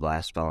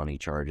felony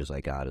charges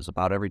I got is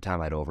about every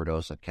time I'd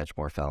overdose, I'd catch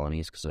more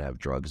felonies because I'd have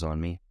drugs on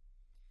me.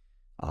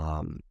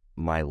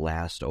 My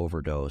last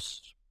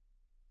overdose,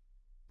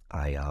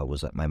 I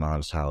was at my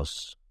mom's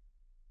house.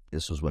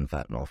 This was when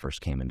fentanyl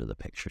first came into the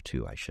picture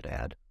too, I should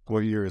add. What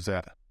year is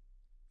that?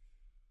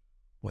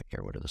 What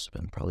year would this have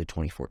been? Probably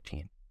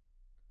 2014.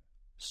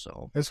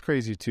 So it's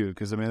crazy too,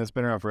 because it's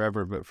been around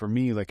forever. But for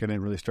me, I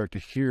didn't really start to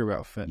hear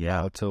about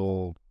fentanyl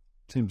until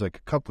seems like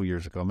a couple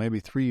years ago, maybe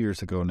 3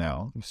 years ago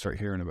now. You start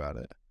hearing about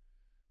it.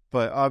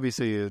 But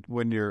obviously,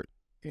 when you're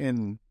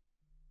in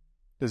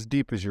as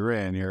deep as you're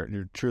in,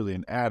 you're truly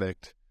an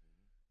addict.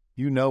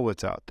 You know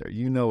what's out there.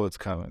 You know what's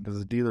coming because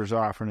the dealer's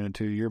offering it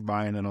to you. You're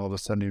buying, and all of a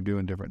sudden you're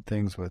doing different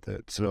things with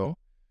it. So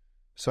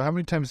how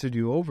many times did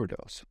you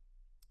overdose?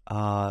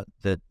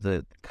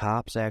 The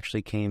cops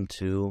actually came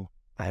to.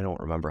 I don't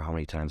remember how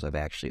many times I've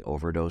actually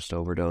overdosed,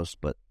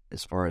 but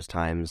as far as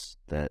times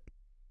that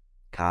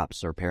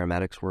cops or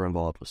paramedics were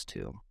involved was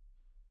 2.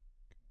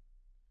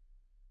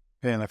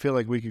 And I feel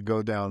like we could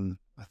go down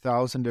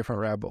 1,000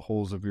 different rabbit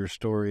holes of your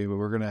story, but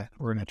we're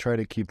gonna try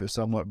to keep it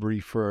somewhat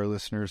brief for our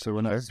listeners, so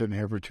we're not sitting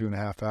here for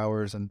 2.5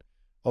 hours. And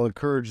I'll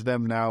encourage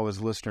them now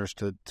as listeners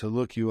to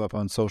look you up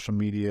on social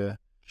media.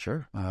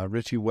 Sure.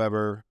 Richie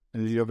Webber.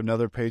 And do you have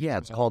another page? Yeah,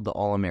 it's called The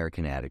All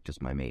American Addict is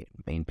my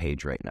main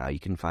page right now. You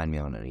can find me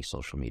on any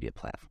social media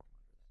platform.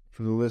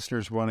 For the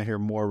listeners who want to hear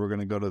more, we're going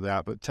to go to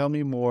that. But tell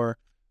me more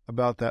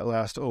about that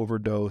last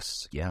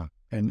overdose. Yeah.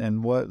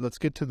 And let's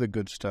get to the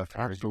good stuff.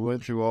 We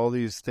went through all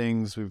these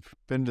things. We've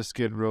been to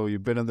Skid Row.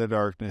 You've been in the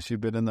darkness. You've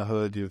been in the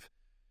hood.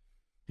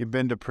 You've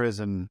been to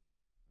prison.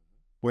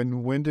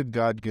 When did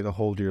God get a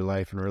hold of your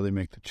life and really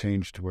make the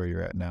change to where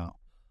you're at now?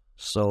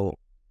 So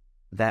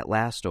that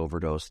last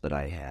overdose that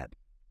I had,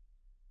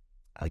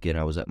 again,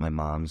 I was at my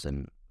mom's,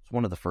 and it's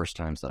one of the first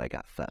times that I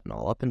got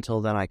fentanyl. Up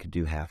until then, I could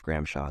do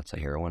 0.5-gram shots of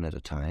heroin at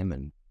a time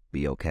and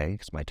be okay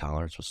because my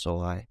tolerance was so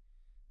high.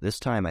 This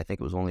time, I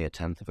think it was only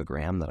 1/10 of a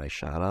gram that I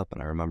shot up,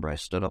 and I remember I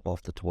stood up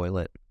off the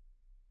toilet.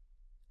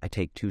 I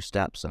take 2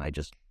 steps, and I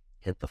just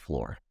hit the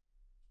floor.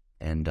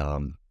 And,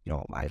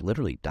 I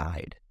literally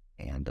died,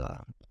 and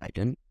I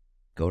didn't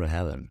go to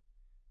heaven.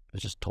 It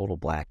was just total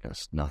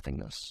blackness,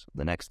 nothingness.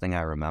 The next thing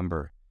I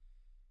remember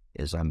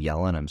is I'm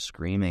yelling, I'm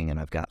screaming, and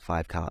I've got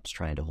 5 cops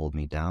trying to hold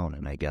me down.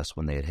 And I guess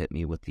when they had hit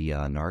me with the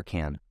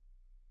Narcan,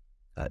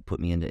 it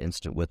put me into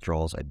instant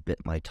withdrawals. I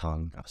bit my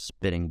tongue. I was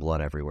spitting blood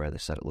everywhere. They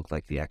said it looked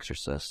like The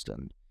Exorcist.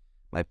 And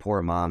my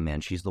poor mom,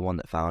 man, she's the one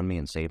that found me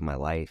and saved my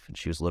life. And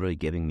she was literally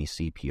giving me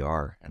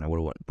CPR, and I would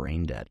have went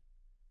brain dead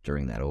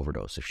during that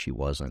overdose if she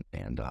wasn't.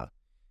 And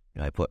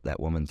I put that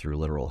woman through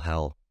literal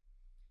hell.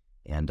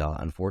 And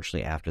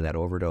unfortunately, after that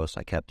overdose,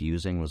 I kept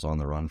using, was on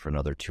the run for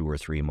another 2 or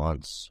 3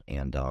 months.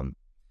 And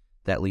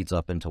that leads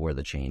up into where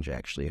the change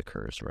actually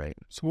occurs, right?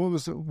 So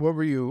what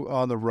were you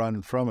on the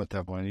run from at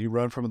that point? You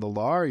run from the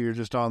law, or you're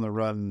just on the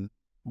run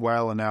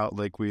wilding out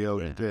like we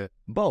did?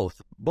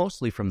 Both.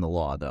 Mostly from the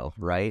law, though,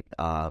 right?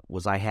 I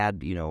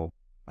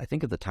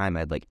think at the time I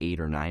had like 8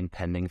 or 9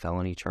 pending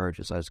felony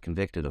charges. I was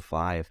convicted of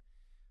 5.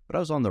 But I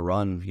was on the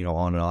run,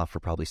 on and off for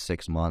probably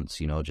 6 months,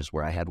 just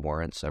where I had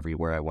warrants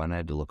everywhere I went. I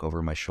had to look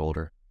over my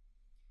shoulder.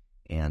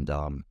 And,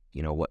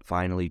 what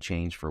finally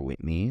changed for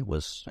me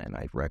was, and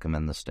I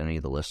recommend this to any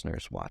of the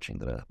listeners watching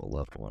that have a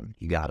loved one,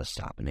 you got to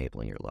stop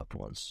enabling your loved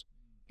ones.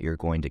 You're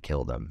going to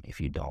kill them if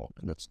you don't.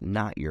 And it's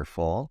not your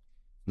fault,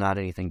 not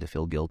anything to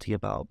feel guilty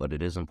about, but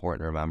it is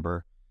important to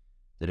remember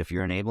that if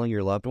you're enabling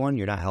your loved one,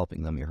 you're not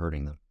helping them, you're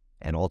hurting them.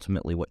 And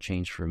ultimately what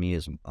changed for me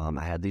is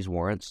I had these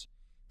warrants.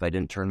 If I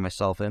didn't turn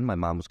myself in, my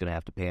mom was going to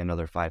have to pay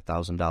another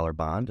 $5,000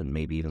 bond and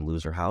maybe even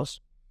lose her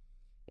house.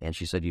 And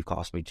she said, "You've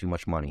cost me too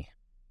much money.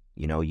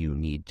 You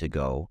need to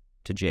go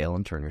to jail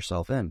and turn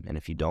yourself in. And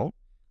if you don't,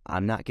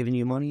 I'm not giving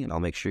you money, and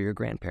I'll make sure your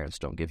grandparents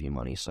don't give you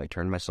money." So I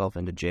turned myself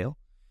into jail.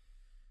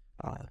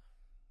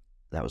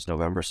 That was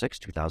November 6,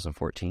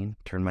 2014.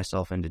 Turned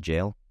myself into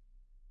jail.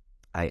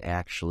 I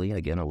actually,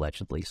 again,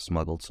 allegedly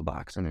smuggled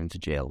Suboxone into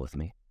jail with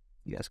me.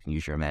 You guys can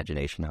use your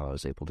imagination how I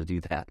was able to do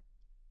that.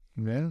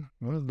 Yeah,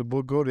 well,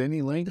 we'll go to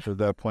any length at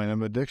that point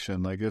of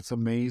addiction. It's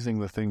amazing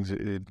the things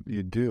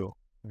you do.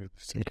 It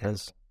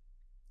is.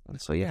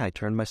 So yeah, I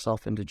turned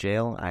myself into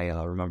jail. I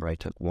remember I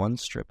took 1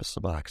 strip of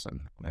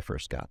Suboxone when I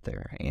first got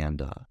there,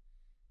 and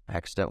I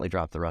accidentally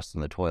dropped the rest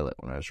in the toilet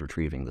when I was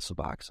retrieving the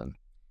Suboxone.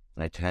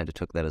 And I kind of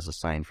took that as a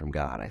sign from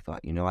God. I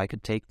thought, I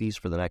could take these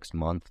for the next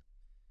month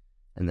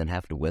and then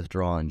have to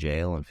withdraw in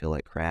jail and feel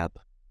like crap,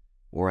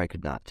 or I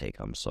could not take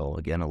them. So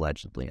again,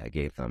 allegedly, I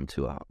gave them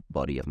to a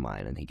buddy of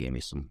mine, and he gave me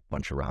some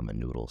bunch of ramen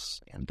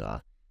noodles. And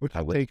what's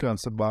your take on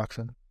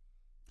Suboxone?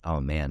 Oh,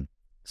 man.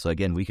 So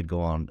again, we could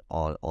go on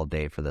all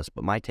day for this,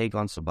 but my take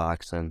on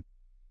Suboxone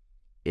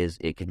is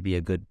it can be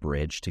a good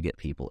bridge to get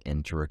people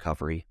into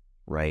recovery,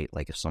 right?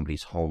 Like if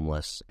somebody's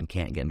homeless and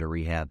can't get into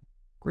rehab,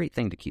 great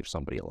thing to keep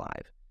somebody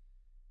alive.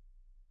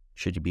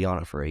 Should you be on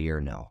it for a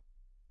year? No.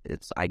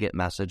 I get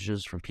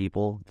messages from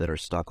people that are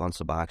stuck on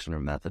Suboxone or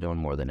methadone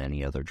more than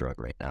any other drug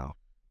right now.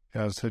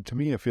 Yeah, so to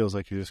me, it feels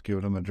like you're just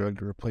giving them a drug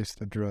to replace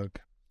the drug.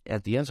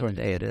 At the end of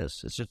the day, it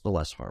is. It's just a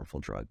less harmful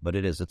drug, but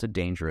it's a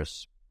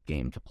dangerous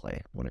game to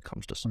play when it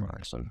comes to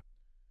Suboxone.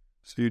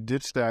 So you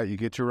ditch that, you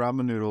get your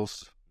ramen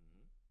noodles,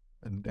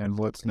 and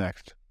what's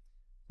next?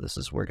 This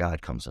is where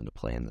God comes into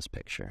play in this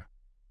picture.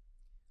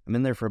 I'm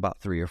in there for about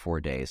 3 or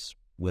 4 days,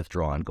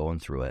 withdrawn, going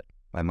through it.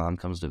 My mom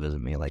comes to visit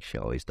me like she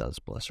always does,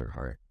 bless her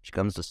heart. She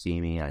comes to see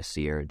me, I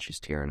see her, and she's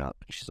tearing up.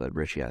 She said,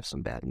 Richie, I have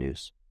some bad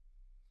news.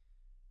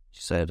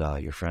 She said,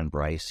 your friend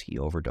Bryce, he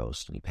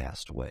overdosed and he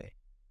passed away.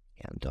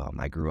 And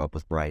I grew up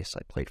with Bryce.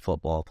 I played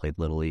football, played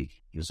Little League.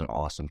 He was an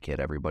awesome kid.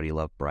 Everybody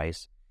loved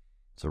Bryce.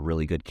 He's a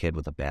really good kid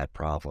with a bad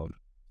problem.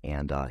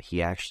 And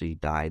he actually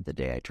died the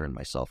day I turned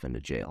myself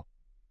into jail.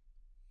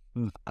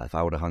 If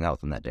I would have hung out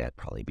with him that day, I'd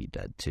probably be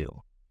dead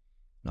too.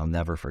 And I'll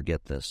never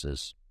forget this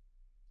is,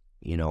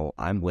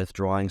 I'm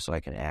withdrawing so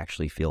I can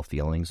actually feel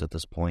feelings at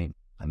this point.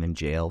 I'm in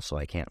jail, so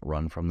I can't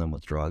run from them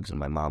with drugs. And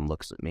my mom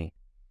looks at me.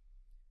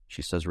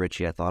 She says,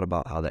 Richie, I thought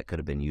about how that could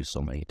have been you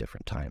so many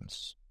different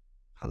times.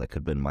 How that could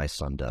have been my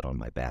son dead on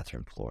my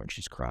bathroom floor. And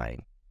she's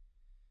crying.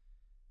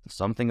 And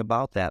something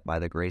about that, by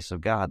the grace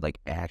of God,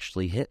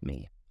 actually hit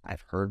me.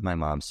 I've heard my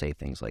mom say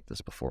things like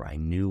this before. I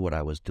knew what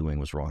I was doing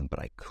was wrong, but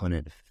I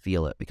couldn't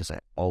feel it because I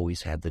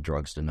always had the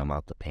drugs to numb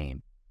out the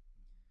pain.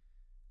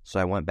 So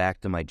I went back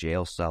to my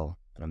jail cell.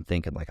 And I'm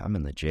thinking, I'm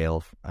in jail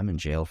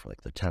for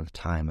the 10th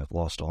time. I've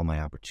lost all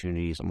my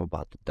opportunities. I'm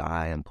about to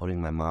die. I'm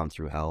putting my mom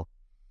through hell.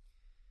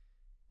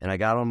 And I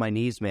got on my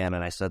knees, man,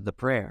 and I said the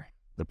prayer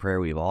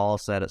we've all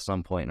said at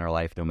some point in our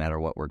life, no matter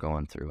what we're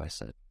going through. I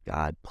said,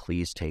 God,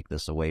 please take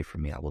this away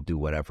from me. I will do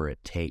whatever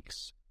it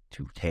takes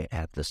to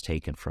have this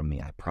taken from me.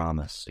 I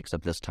promise.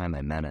 Except this time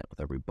I meant it with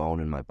every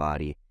bone in my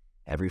body,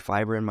 every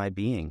fiber in my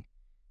being.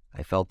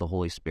 I felt the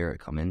Holy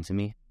Spirit come into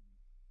me,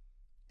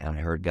 and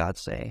I heard God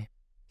say,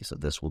 He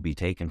said, this will be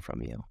taken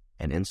from you.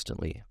 And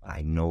instantly,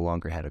 I no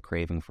longer had a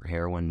craving for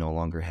heroin, no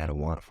longer had a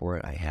want for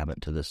it. I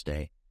haven't to this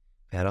day.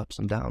 I've had ups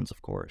and downs, of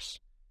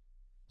course.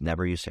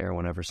 Never used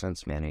heroin ever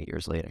since, man, 8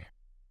 years later.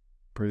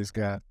 Praise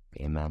God.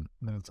 Amen.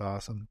 That's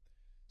awesome.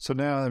 So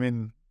now,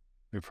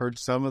 we've heard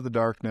some of the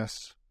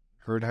darkness,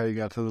 heard how you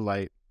got to the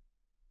light.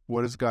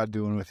 What is God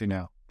doing with you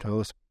now? Tell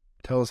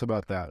us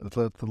about that. Let's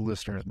let the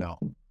listeners know.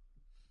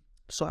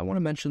 So I want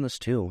to mention this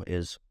too,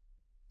 is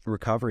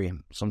recovery.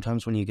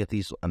 Sometimes when you get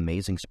these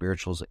amazing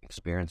spiritual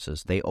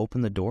experiences, they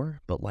open the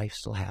door, but life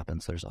still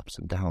happens. There's ups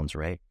and downs,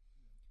 right?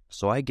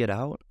 So I get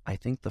out. I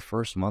think the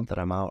first month that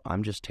I'm out,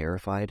 I'm just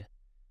terrified.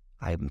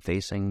 I'm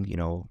facing,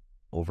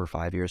 over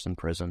 5 years in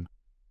prison.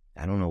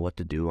 I don't know what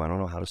to do. I don't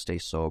know how to stay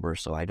sober.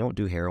 So I don't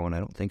do heroin. I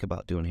don't think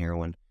about doing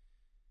heroin.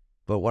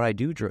 But what I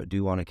do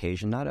on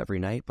occasion, not every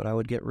night, but I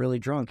would get really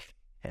drunk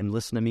and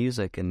listen to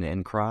music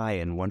and cry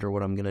and wonder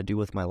what I'm going to do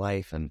with my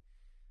life. And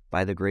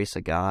by the grace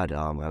of God,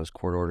 I was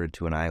court-ordered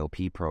to an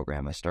IOP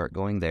program. I start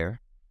going there.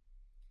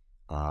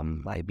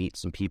 I meet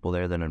some people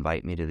there that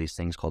invite me to these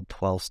things called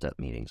 12-step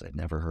meetings. I'd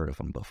never heard of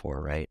them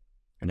before, right?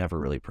 I never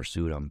really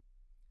pursued them.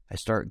 I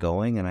start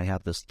going, and I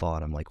have this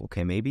thought. I'm like,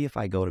 okay, maybe if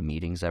I go to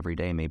meetings every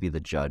day, maybe the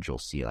judge will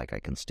see I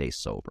can stay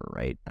sober,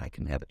 right? I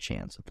can have a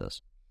chance at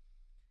this.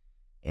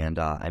 And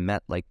I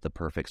met the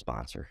perfect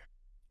sponsor,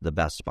 the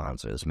best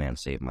sponsor. This man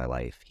saved my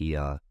life. He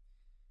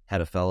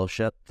had a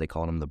fellowship. They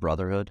called him the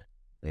Brotherhood.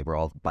 They were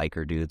all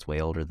biker dudes way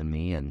older than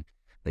me, and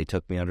they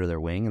took me under their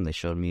wing, and they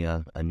showed me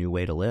a new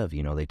way to live.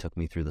 They took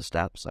me through the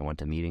steps. I went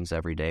to meetings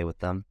every day with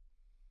them,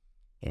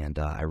 and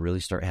I really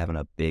started having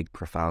a big,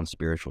 profound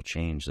spiritual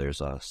change.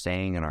 There's a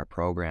saying in our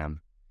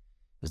program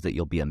is that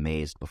you'll be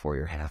amazed before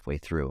you're halfway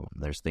through.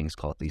 There's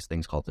these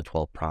things called the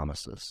 12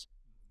 promises,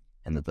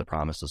 and that the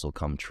promises will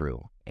come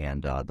true.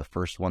 And the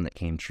first one that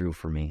came true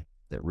for me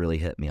that really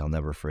hit me, I'll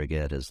never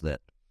forget, is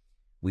that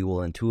we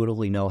will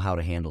intuitively know how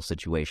to handle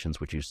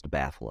situations which used to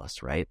baffle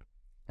us, right?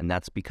 And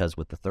that's because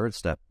with the third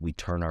step, we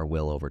turn our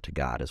will over to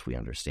God as we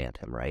understand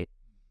Him, right?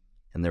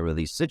 And there were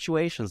these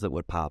situations that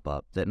would pop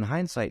up that in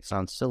hindsight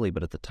sound silly,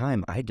 but at the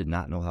time, I did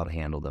not know how to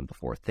handle them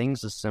before.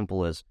 Things as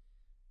simple as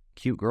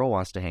cute girl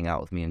wants to hang out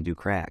with me and do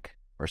crack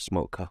or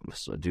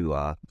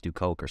do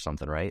coke or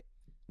something, right?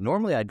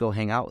 Normally, I'd go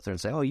hang out with her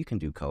and say, oh, you can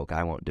do coke.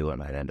 I won't do it,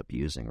 and I'd end up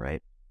using,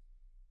 right?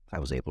 I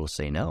was able to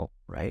say no,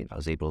 right? I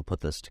was able to put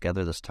this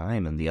together this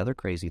time. And the other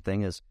crazy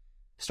thing is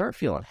start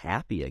feeling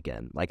happy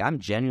again. I'm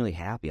genuinely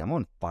happy. I'm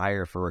on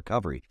fire for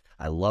recovery.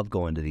 I love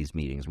going to these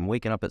meetings. I'm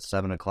waking up at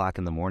 7 o'clock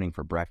in the morning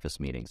for breakfast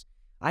meetings.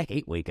 I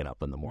hate waking up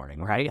in the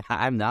morning, right?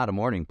 I'm not a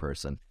morning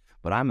person,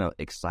 but I'm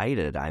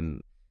excited.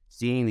 I'm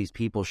seeing these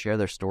people share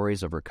their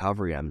stories of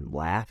recovery. I'm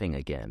laughing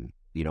again,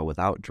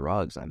 without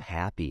drugs. I'm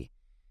happy.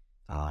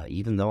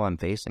 Even though I'm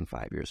facing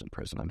 5 years in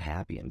prison, I'm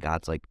happy. And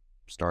God's like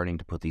starting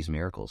to put these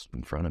miracles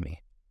in front of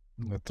me.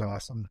 That's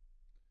awesome.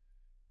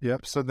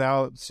 Yep.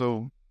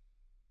 So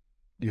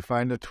you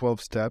find a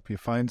 12-step, you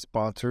find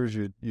sponsors,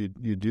 you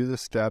do the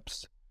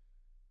steps,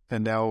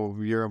 and now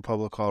you're in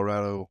Pueblo,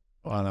 Colorado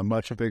on a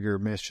much bigger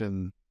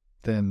mission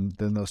than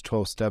those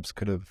 12 steps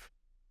could have,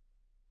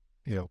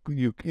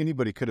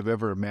 anybody could have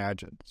ever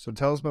imagined. So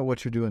tell us about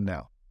what you're doing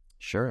now.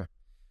 Sure.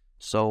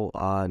 So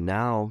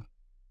now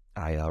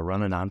I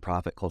run a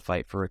nonprofit called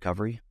Fight for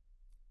Recovery.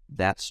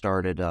 That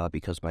started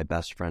because my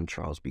best friend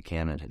Charles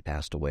Buchanan had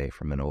passed away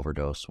from an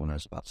overdose when I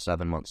was about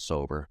 7 months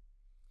sober.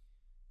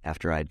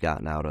 After I'd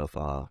gotten out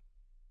of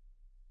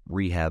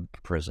rehab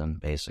prison,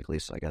 basically.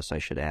 So I guess I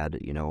should add,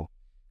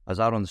 I was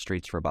out on the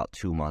streets for about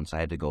 2 months. I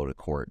had to go to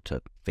court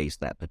to face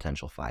that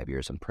potential 5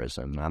 years in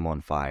prison. I'm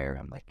on fire.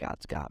 I'm like,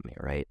 God's got me,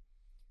 right?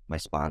 My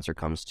sponsor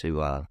comes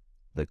to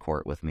the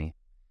court with me.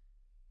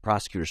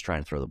 Prosecutor's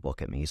trying to throw the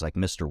book at me. He's like,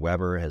 Mr.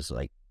 Webber has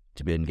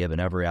been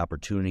given every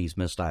opportunity. He's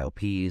missed IOP.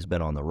 He's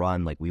been on the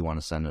run. We want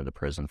to send him to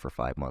prison for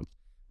 5 months.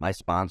 My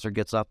sponsor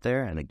gets up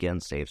there and again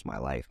saves my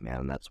life,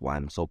 man. And that's why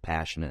I'm so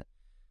passionate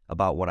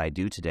about what I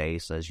do today. He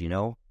says,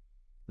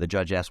 the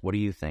judge asked, what do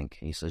you think?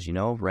 He says,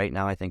 right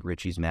now I think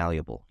Richie's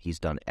malleable. He's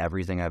done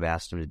everything I've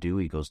asked him to do.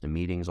 He goes to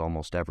meetings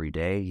almost every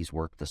day. He's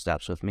worked the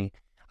steps with me.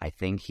 I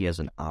think he has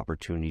an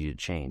opportunity to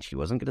change. He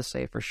wasn't going to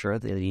say for sure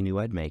that he knew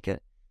I'd make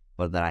it,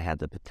 but that I had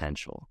the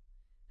potential.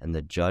 And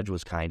the judge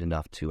was kind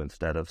enough to,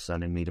 instead of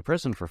sending me to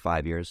prison for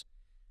 5 years,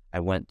 I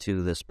went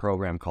to this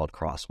program called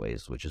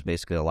Crossways, which is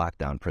basically a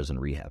lockdown prison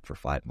rehab for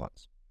 5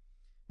 months.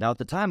 Now, at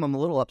the time, I'm a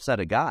little upset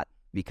at God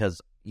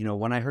because,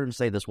 when I heard him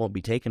say this won't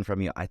be taken from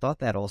you, I thought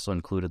that also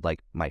included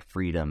my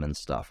freedom and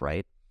stuff,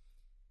 right?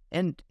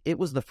 And it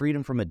was the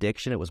freedom from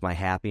addiction. It was my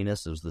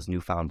happiness. It was this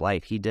newfound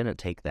life. He didn't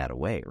take that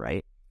away,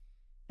 right?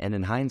 And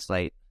in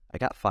hindsight, I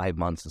got 5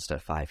 months instead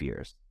of 5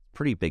 years.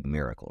 Pretty big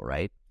miracle,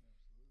 right?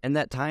 And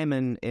that time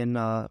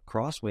in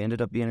Crossway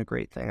ended up being a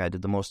great thing. I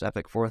did the most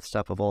epic 4th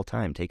step of all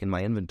time, taking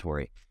my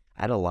inventory.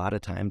 I had a lot of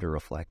time to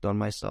reflect on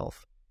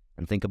myself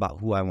and think about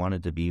who I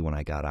wanted to be when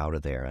I got out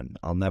of there. And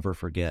I'll never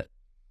forget,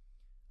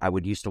 I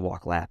would used to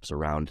walk laps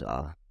around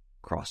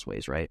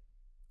Crossways, right?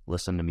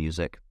 Listen to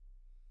music.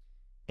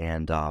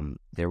 And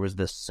there was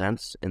this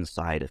sense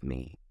inside of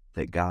me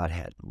that God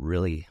had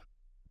really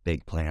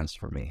big plans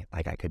for me.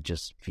 I could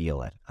just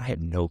feel it. I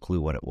had no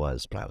clue what it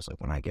was, but I was like,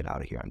 when I get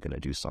out of here, I'm going to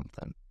do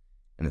something.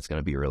 And it's going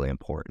to be really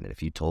important. And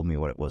if you told me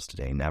what it was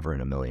today, never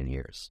in a million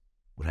years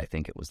would I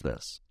think it was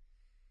this.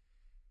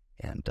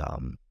 And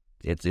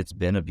it's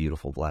been a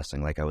beautiful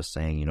blessing. Like I was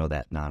saying,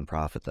 that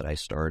nonprofit that I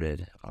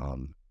started,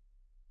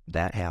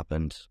 that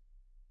happened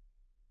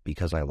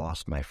because I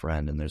lost my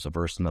friend. And there's a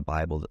verse in the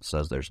Bible that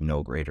says there's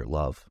no greater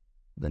love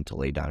than to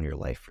lay down your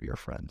life for your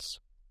friends.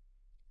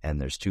 And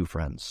there's 2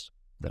 friends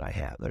that I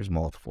have. There's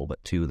multiple,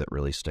 but 2 that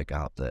really stick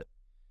out that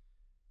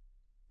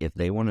if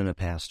they wouldn't have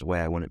passed away,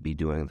 I wouldn't be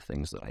doing the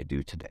things that I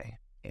do today.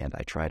 And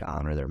I try to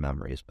honor their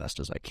memory as best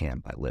as I can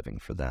by living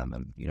for them.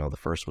 And, the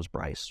first was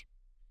Bryce.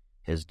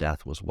 His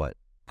death was what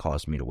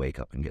caused me to wake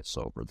up and get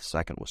sober. The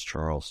second was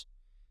Charles.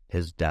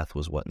 His death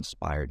was what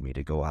inspired me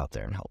to go out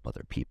there and help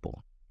other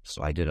people.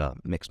 So I did a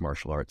mixed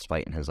martial arts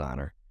fight in his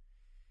honor.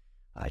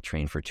 I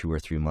trained for 2 or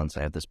 3 months.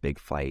 I had this big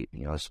fight.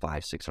 There's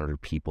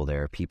 500-600 people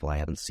there, people I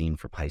haven't seen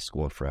from high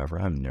school in forever.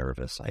 I'm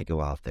nervous. I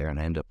go out there and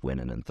I end up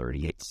winning in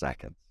 38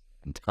 seconds.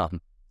 And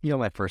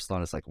my first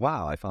thought is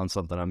wow, I found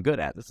something I'm good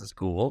at. This is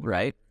cool,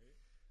 right?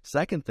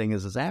 Second thing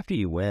is after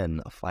you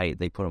win a fight,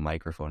 they put a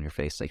microphone in your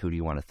face, say, who do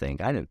you want to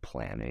thank? I didn't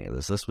plan any of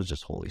this. This was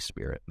just Holy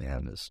Spirit,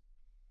 man.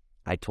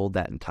 I told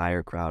that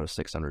entire crowd of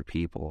 600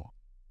 people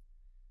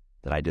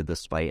that I did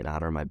this fight in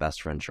honor of my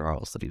best friend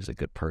Charles, that he was a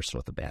good person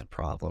with a bad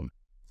problem,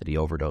 that he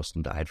overdosed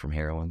and died from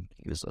heroin.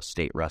 He was a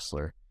state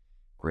wrestler,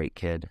 great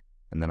kid.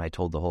 And then I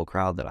told the whole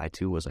crowd that I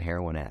too was a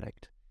heroin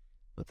addict,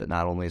 but that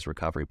not only is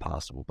recovery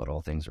possible, but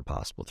all things are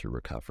possible through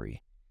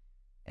recovery.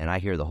 And I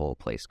hear the whole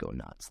place go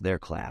nuts. They're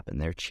clapping,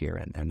 they're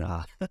cheering. And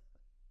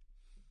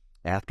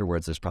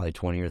afterwards, there's probably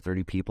 20 or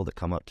 30 people that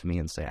come up to me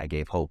and say I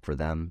gave hope for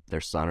them,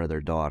 their son or their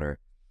daughter,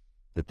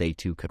 that they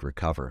too could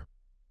recover.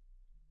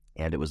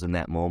 And it was in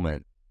that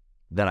moment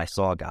that I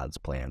saw God's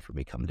plan for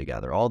me come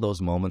together. All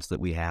those moments that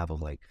we have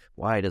of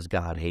why does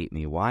God hate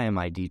me? Why am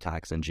I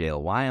detox in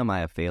jail? Why am I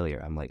a failure?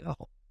 I'm like,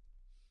 oh,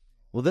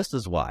 well, this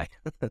is why.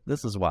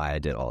 This is why I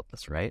did all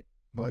this, right?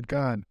 But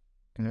God,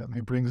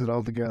 he brings it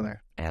all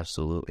together.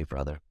 Absolutely,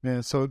 brother.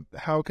 Yeah. So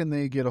how can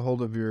they get a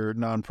hold of your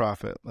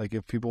nonprofit?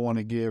 If people want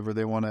to give or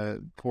they want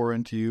to pour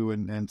into you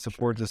and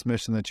support this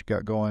mission that you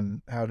got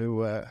going, how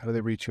do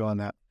they reach you on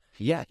that?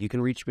 Yeah, you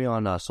can reach me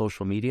on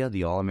social media,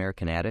 the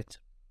All-American Addict.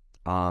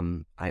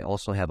 I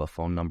also have a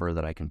phone number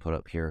that I can put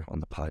up here on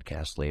the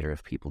podcast later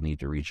if people need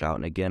to reach out.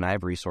 And again, I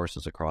have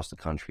resources across the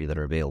country that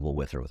are available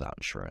with or without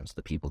insurance.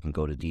 The people can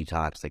go to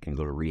detox, they can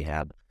go to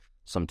rehab.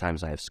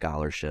 Sometimes I have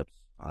scholarships.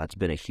 It's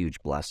been a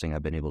huge blessing.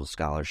 I've been able to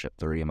scholarship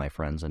 30 of my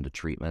friends into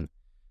treatment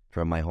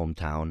from my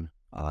hometown,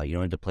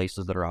 into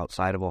places that are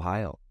outside of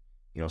Ohio.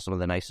 Some of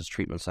the nicest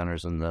treatment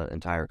centers in the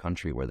entire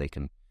country where they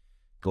can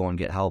go and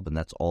get help, and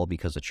that's all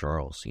because of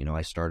Charles.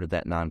 I started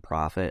that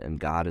nonprofit, and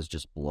God has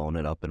just blown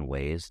it up in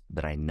ways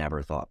that I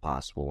never thought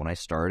possible. When I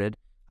started,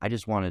 I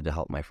just wanted to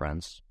help my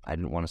friends. I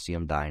didn't want to see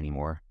them die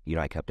anymore.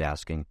 I kept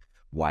asking,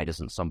 why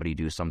doesn't somebody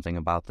do something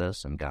about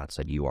this? And God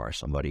said, you are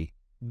somebody.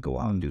 Go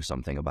out and do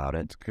something about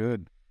it. It's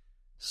good.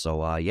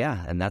 So,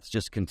 and that's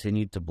just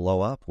continued to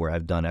blow up, where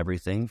I've done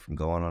everything from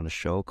going on a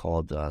show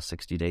called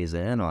 60 Days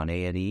In on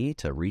A&E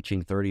to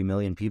reaching 30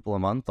 million people a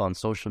month on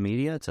social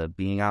media to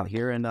being out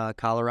here in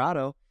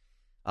Colorado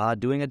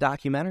doing a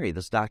documentary.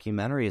 This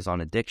documentary is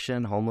on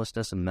addiction,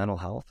 homelessness, and mental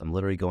health. I'm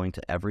literally going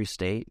to every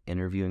state,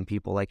 interviewing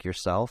people like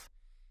yourself,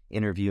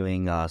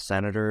 interviewing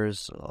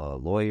senators,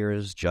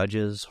 lawyers,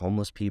 judges,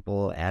 homeless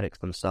people, addicts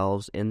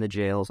themselves, in the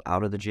jails,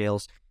 out of the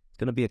jails.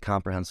 Going to be a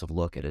comprehensive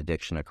look at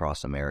addiction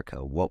across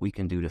America, what we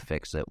can do to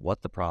fix it,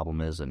 what the problem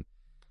is, and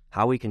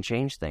how we can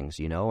change things,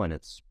 and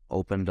it's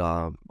opened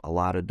a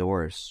lot of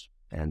doors,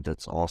 and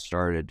it's all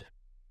started,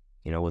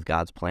 with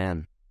God's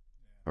plan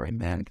right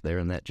back there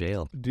in that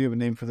jail. Do you have a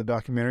name for the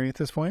documentary at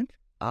this point?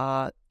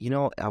 I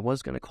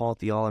was going to call it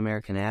The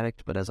All-American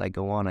Addict, but as I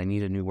go on, I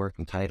need a new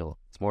working title.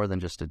 It's more than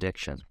just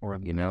addiction,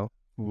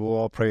 We'll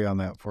all pray on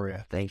that for you.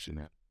 Thank you,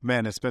 man.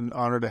 Man, it's been an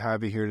honor to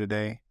have you here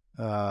today.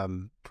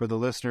 For the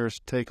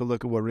listeners, take a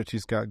look at what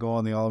Richie's got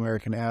going, The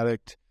All-American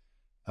Addict.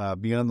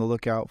 Be on the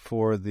lookout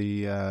for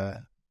the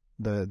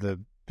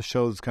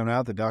show that's coming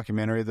out, the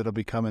documentary that'll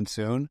be coming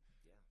soon.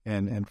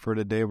 And for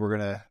today, we're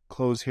going to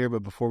close here.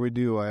 But before we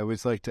do, I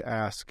always like to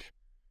ask,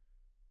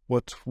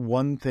 what's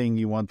one thing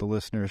you want the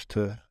listeners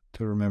to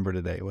remember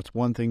today? What's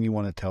one thing you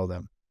want to tell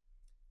them?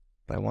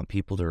 What I want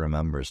people to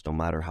remember is no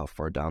matter how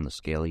far down the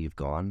scale you've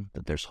gone,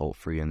 that there's hope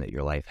for you and that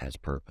your life has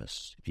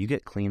purpose. If you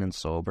get clean and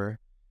sober,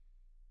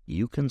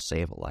 you can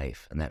save a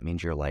life, and that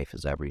means your life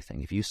is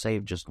everything. If you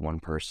save just one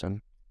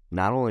person,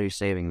 not only are you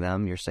saving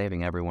them, you're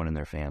saving everyone in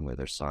their family,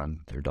 their son,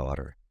 their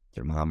daughter,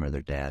 their mom, or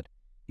their dad.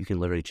 You can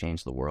literally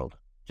change the world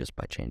just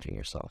by changing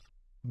yourself.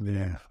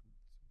 Yeah.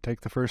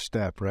 Take the first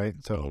step, right?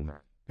 So,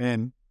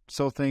 man,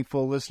 so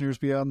thankful. Listeners,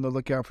 be on the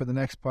lookout for the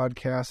next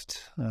podcast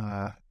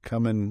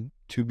coming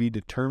to be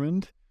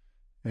determined,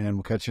 and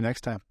we'll catch you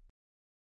next time.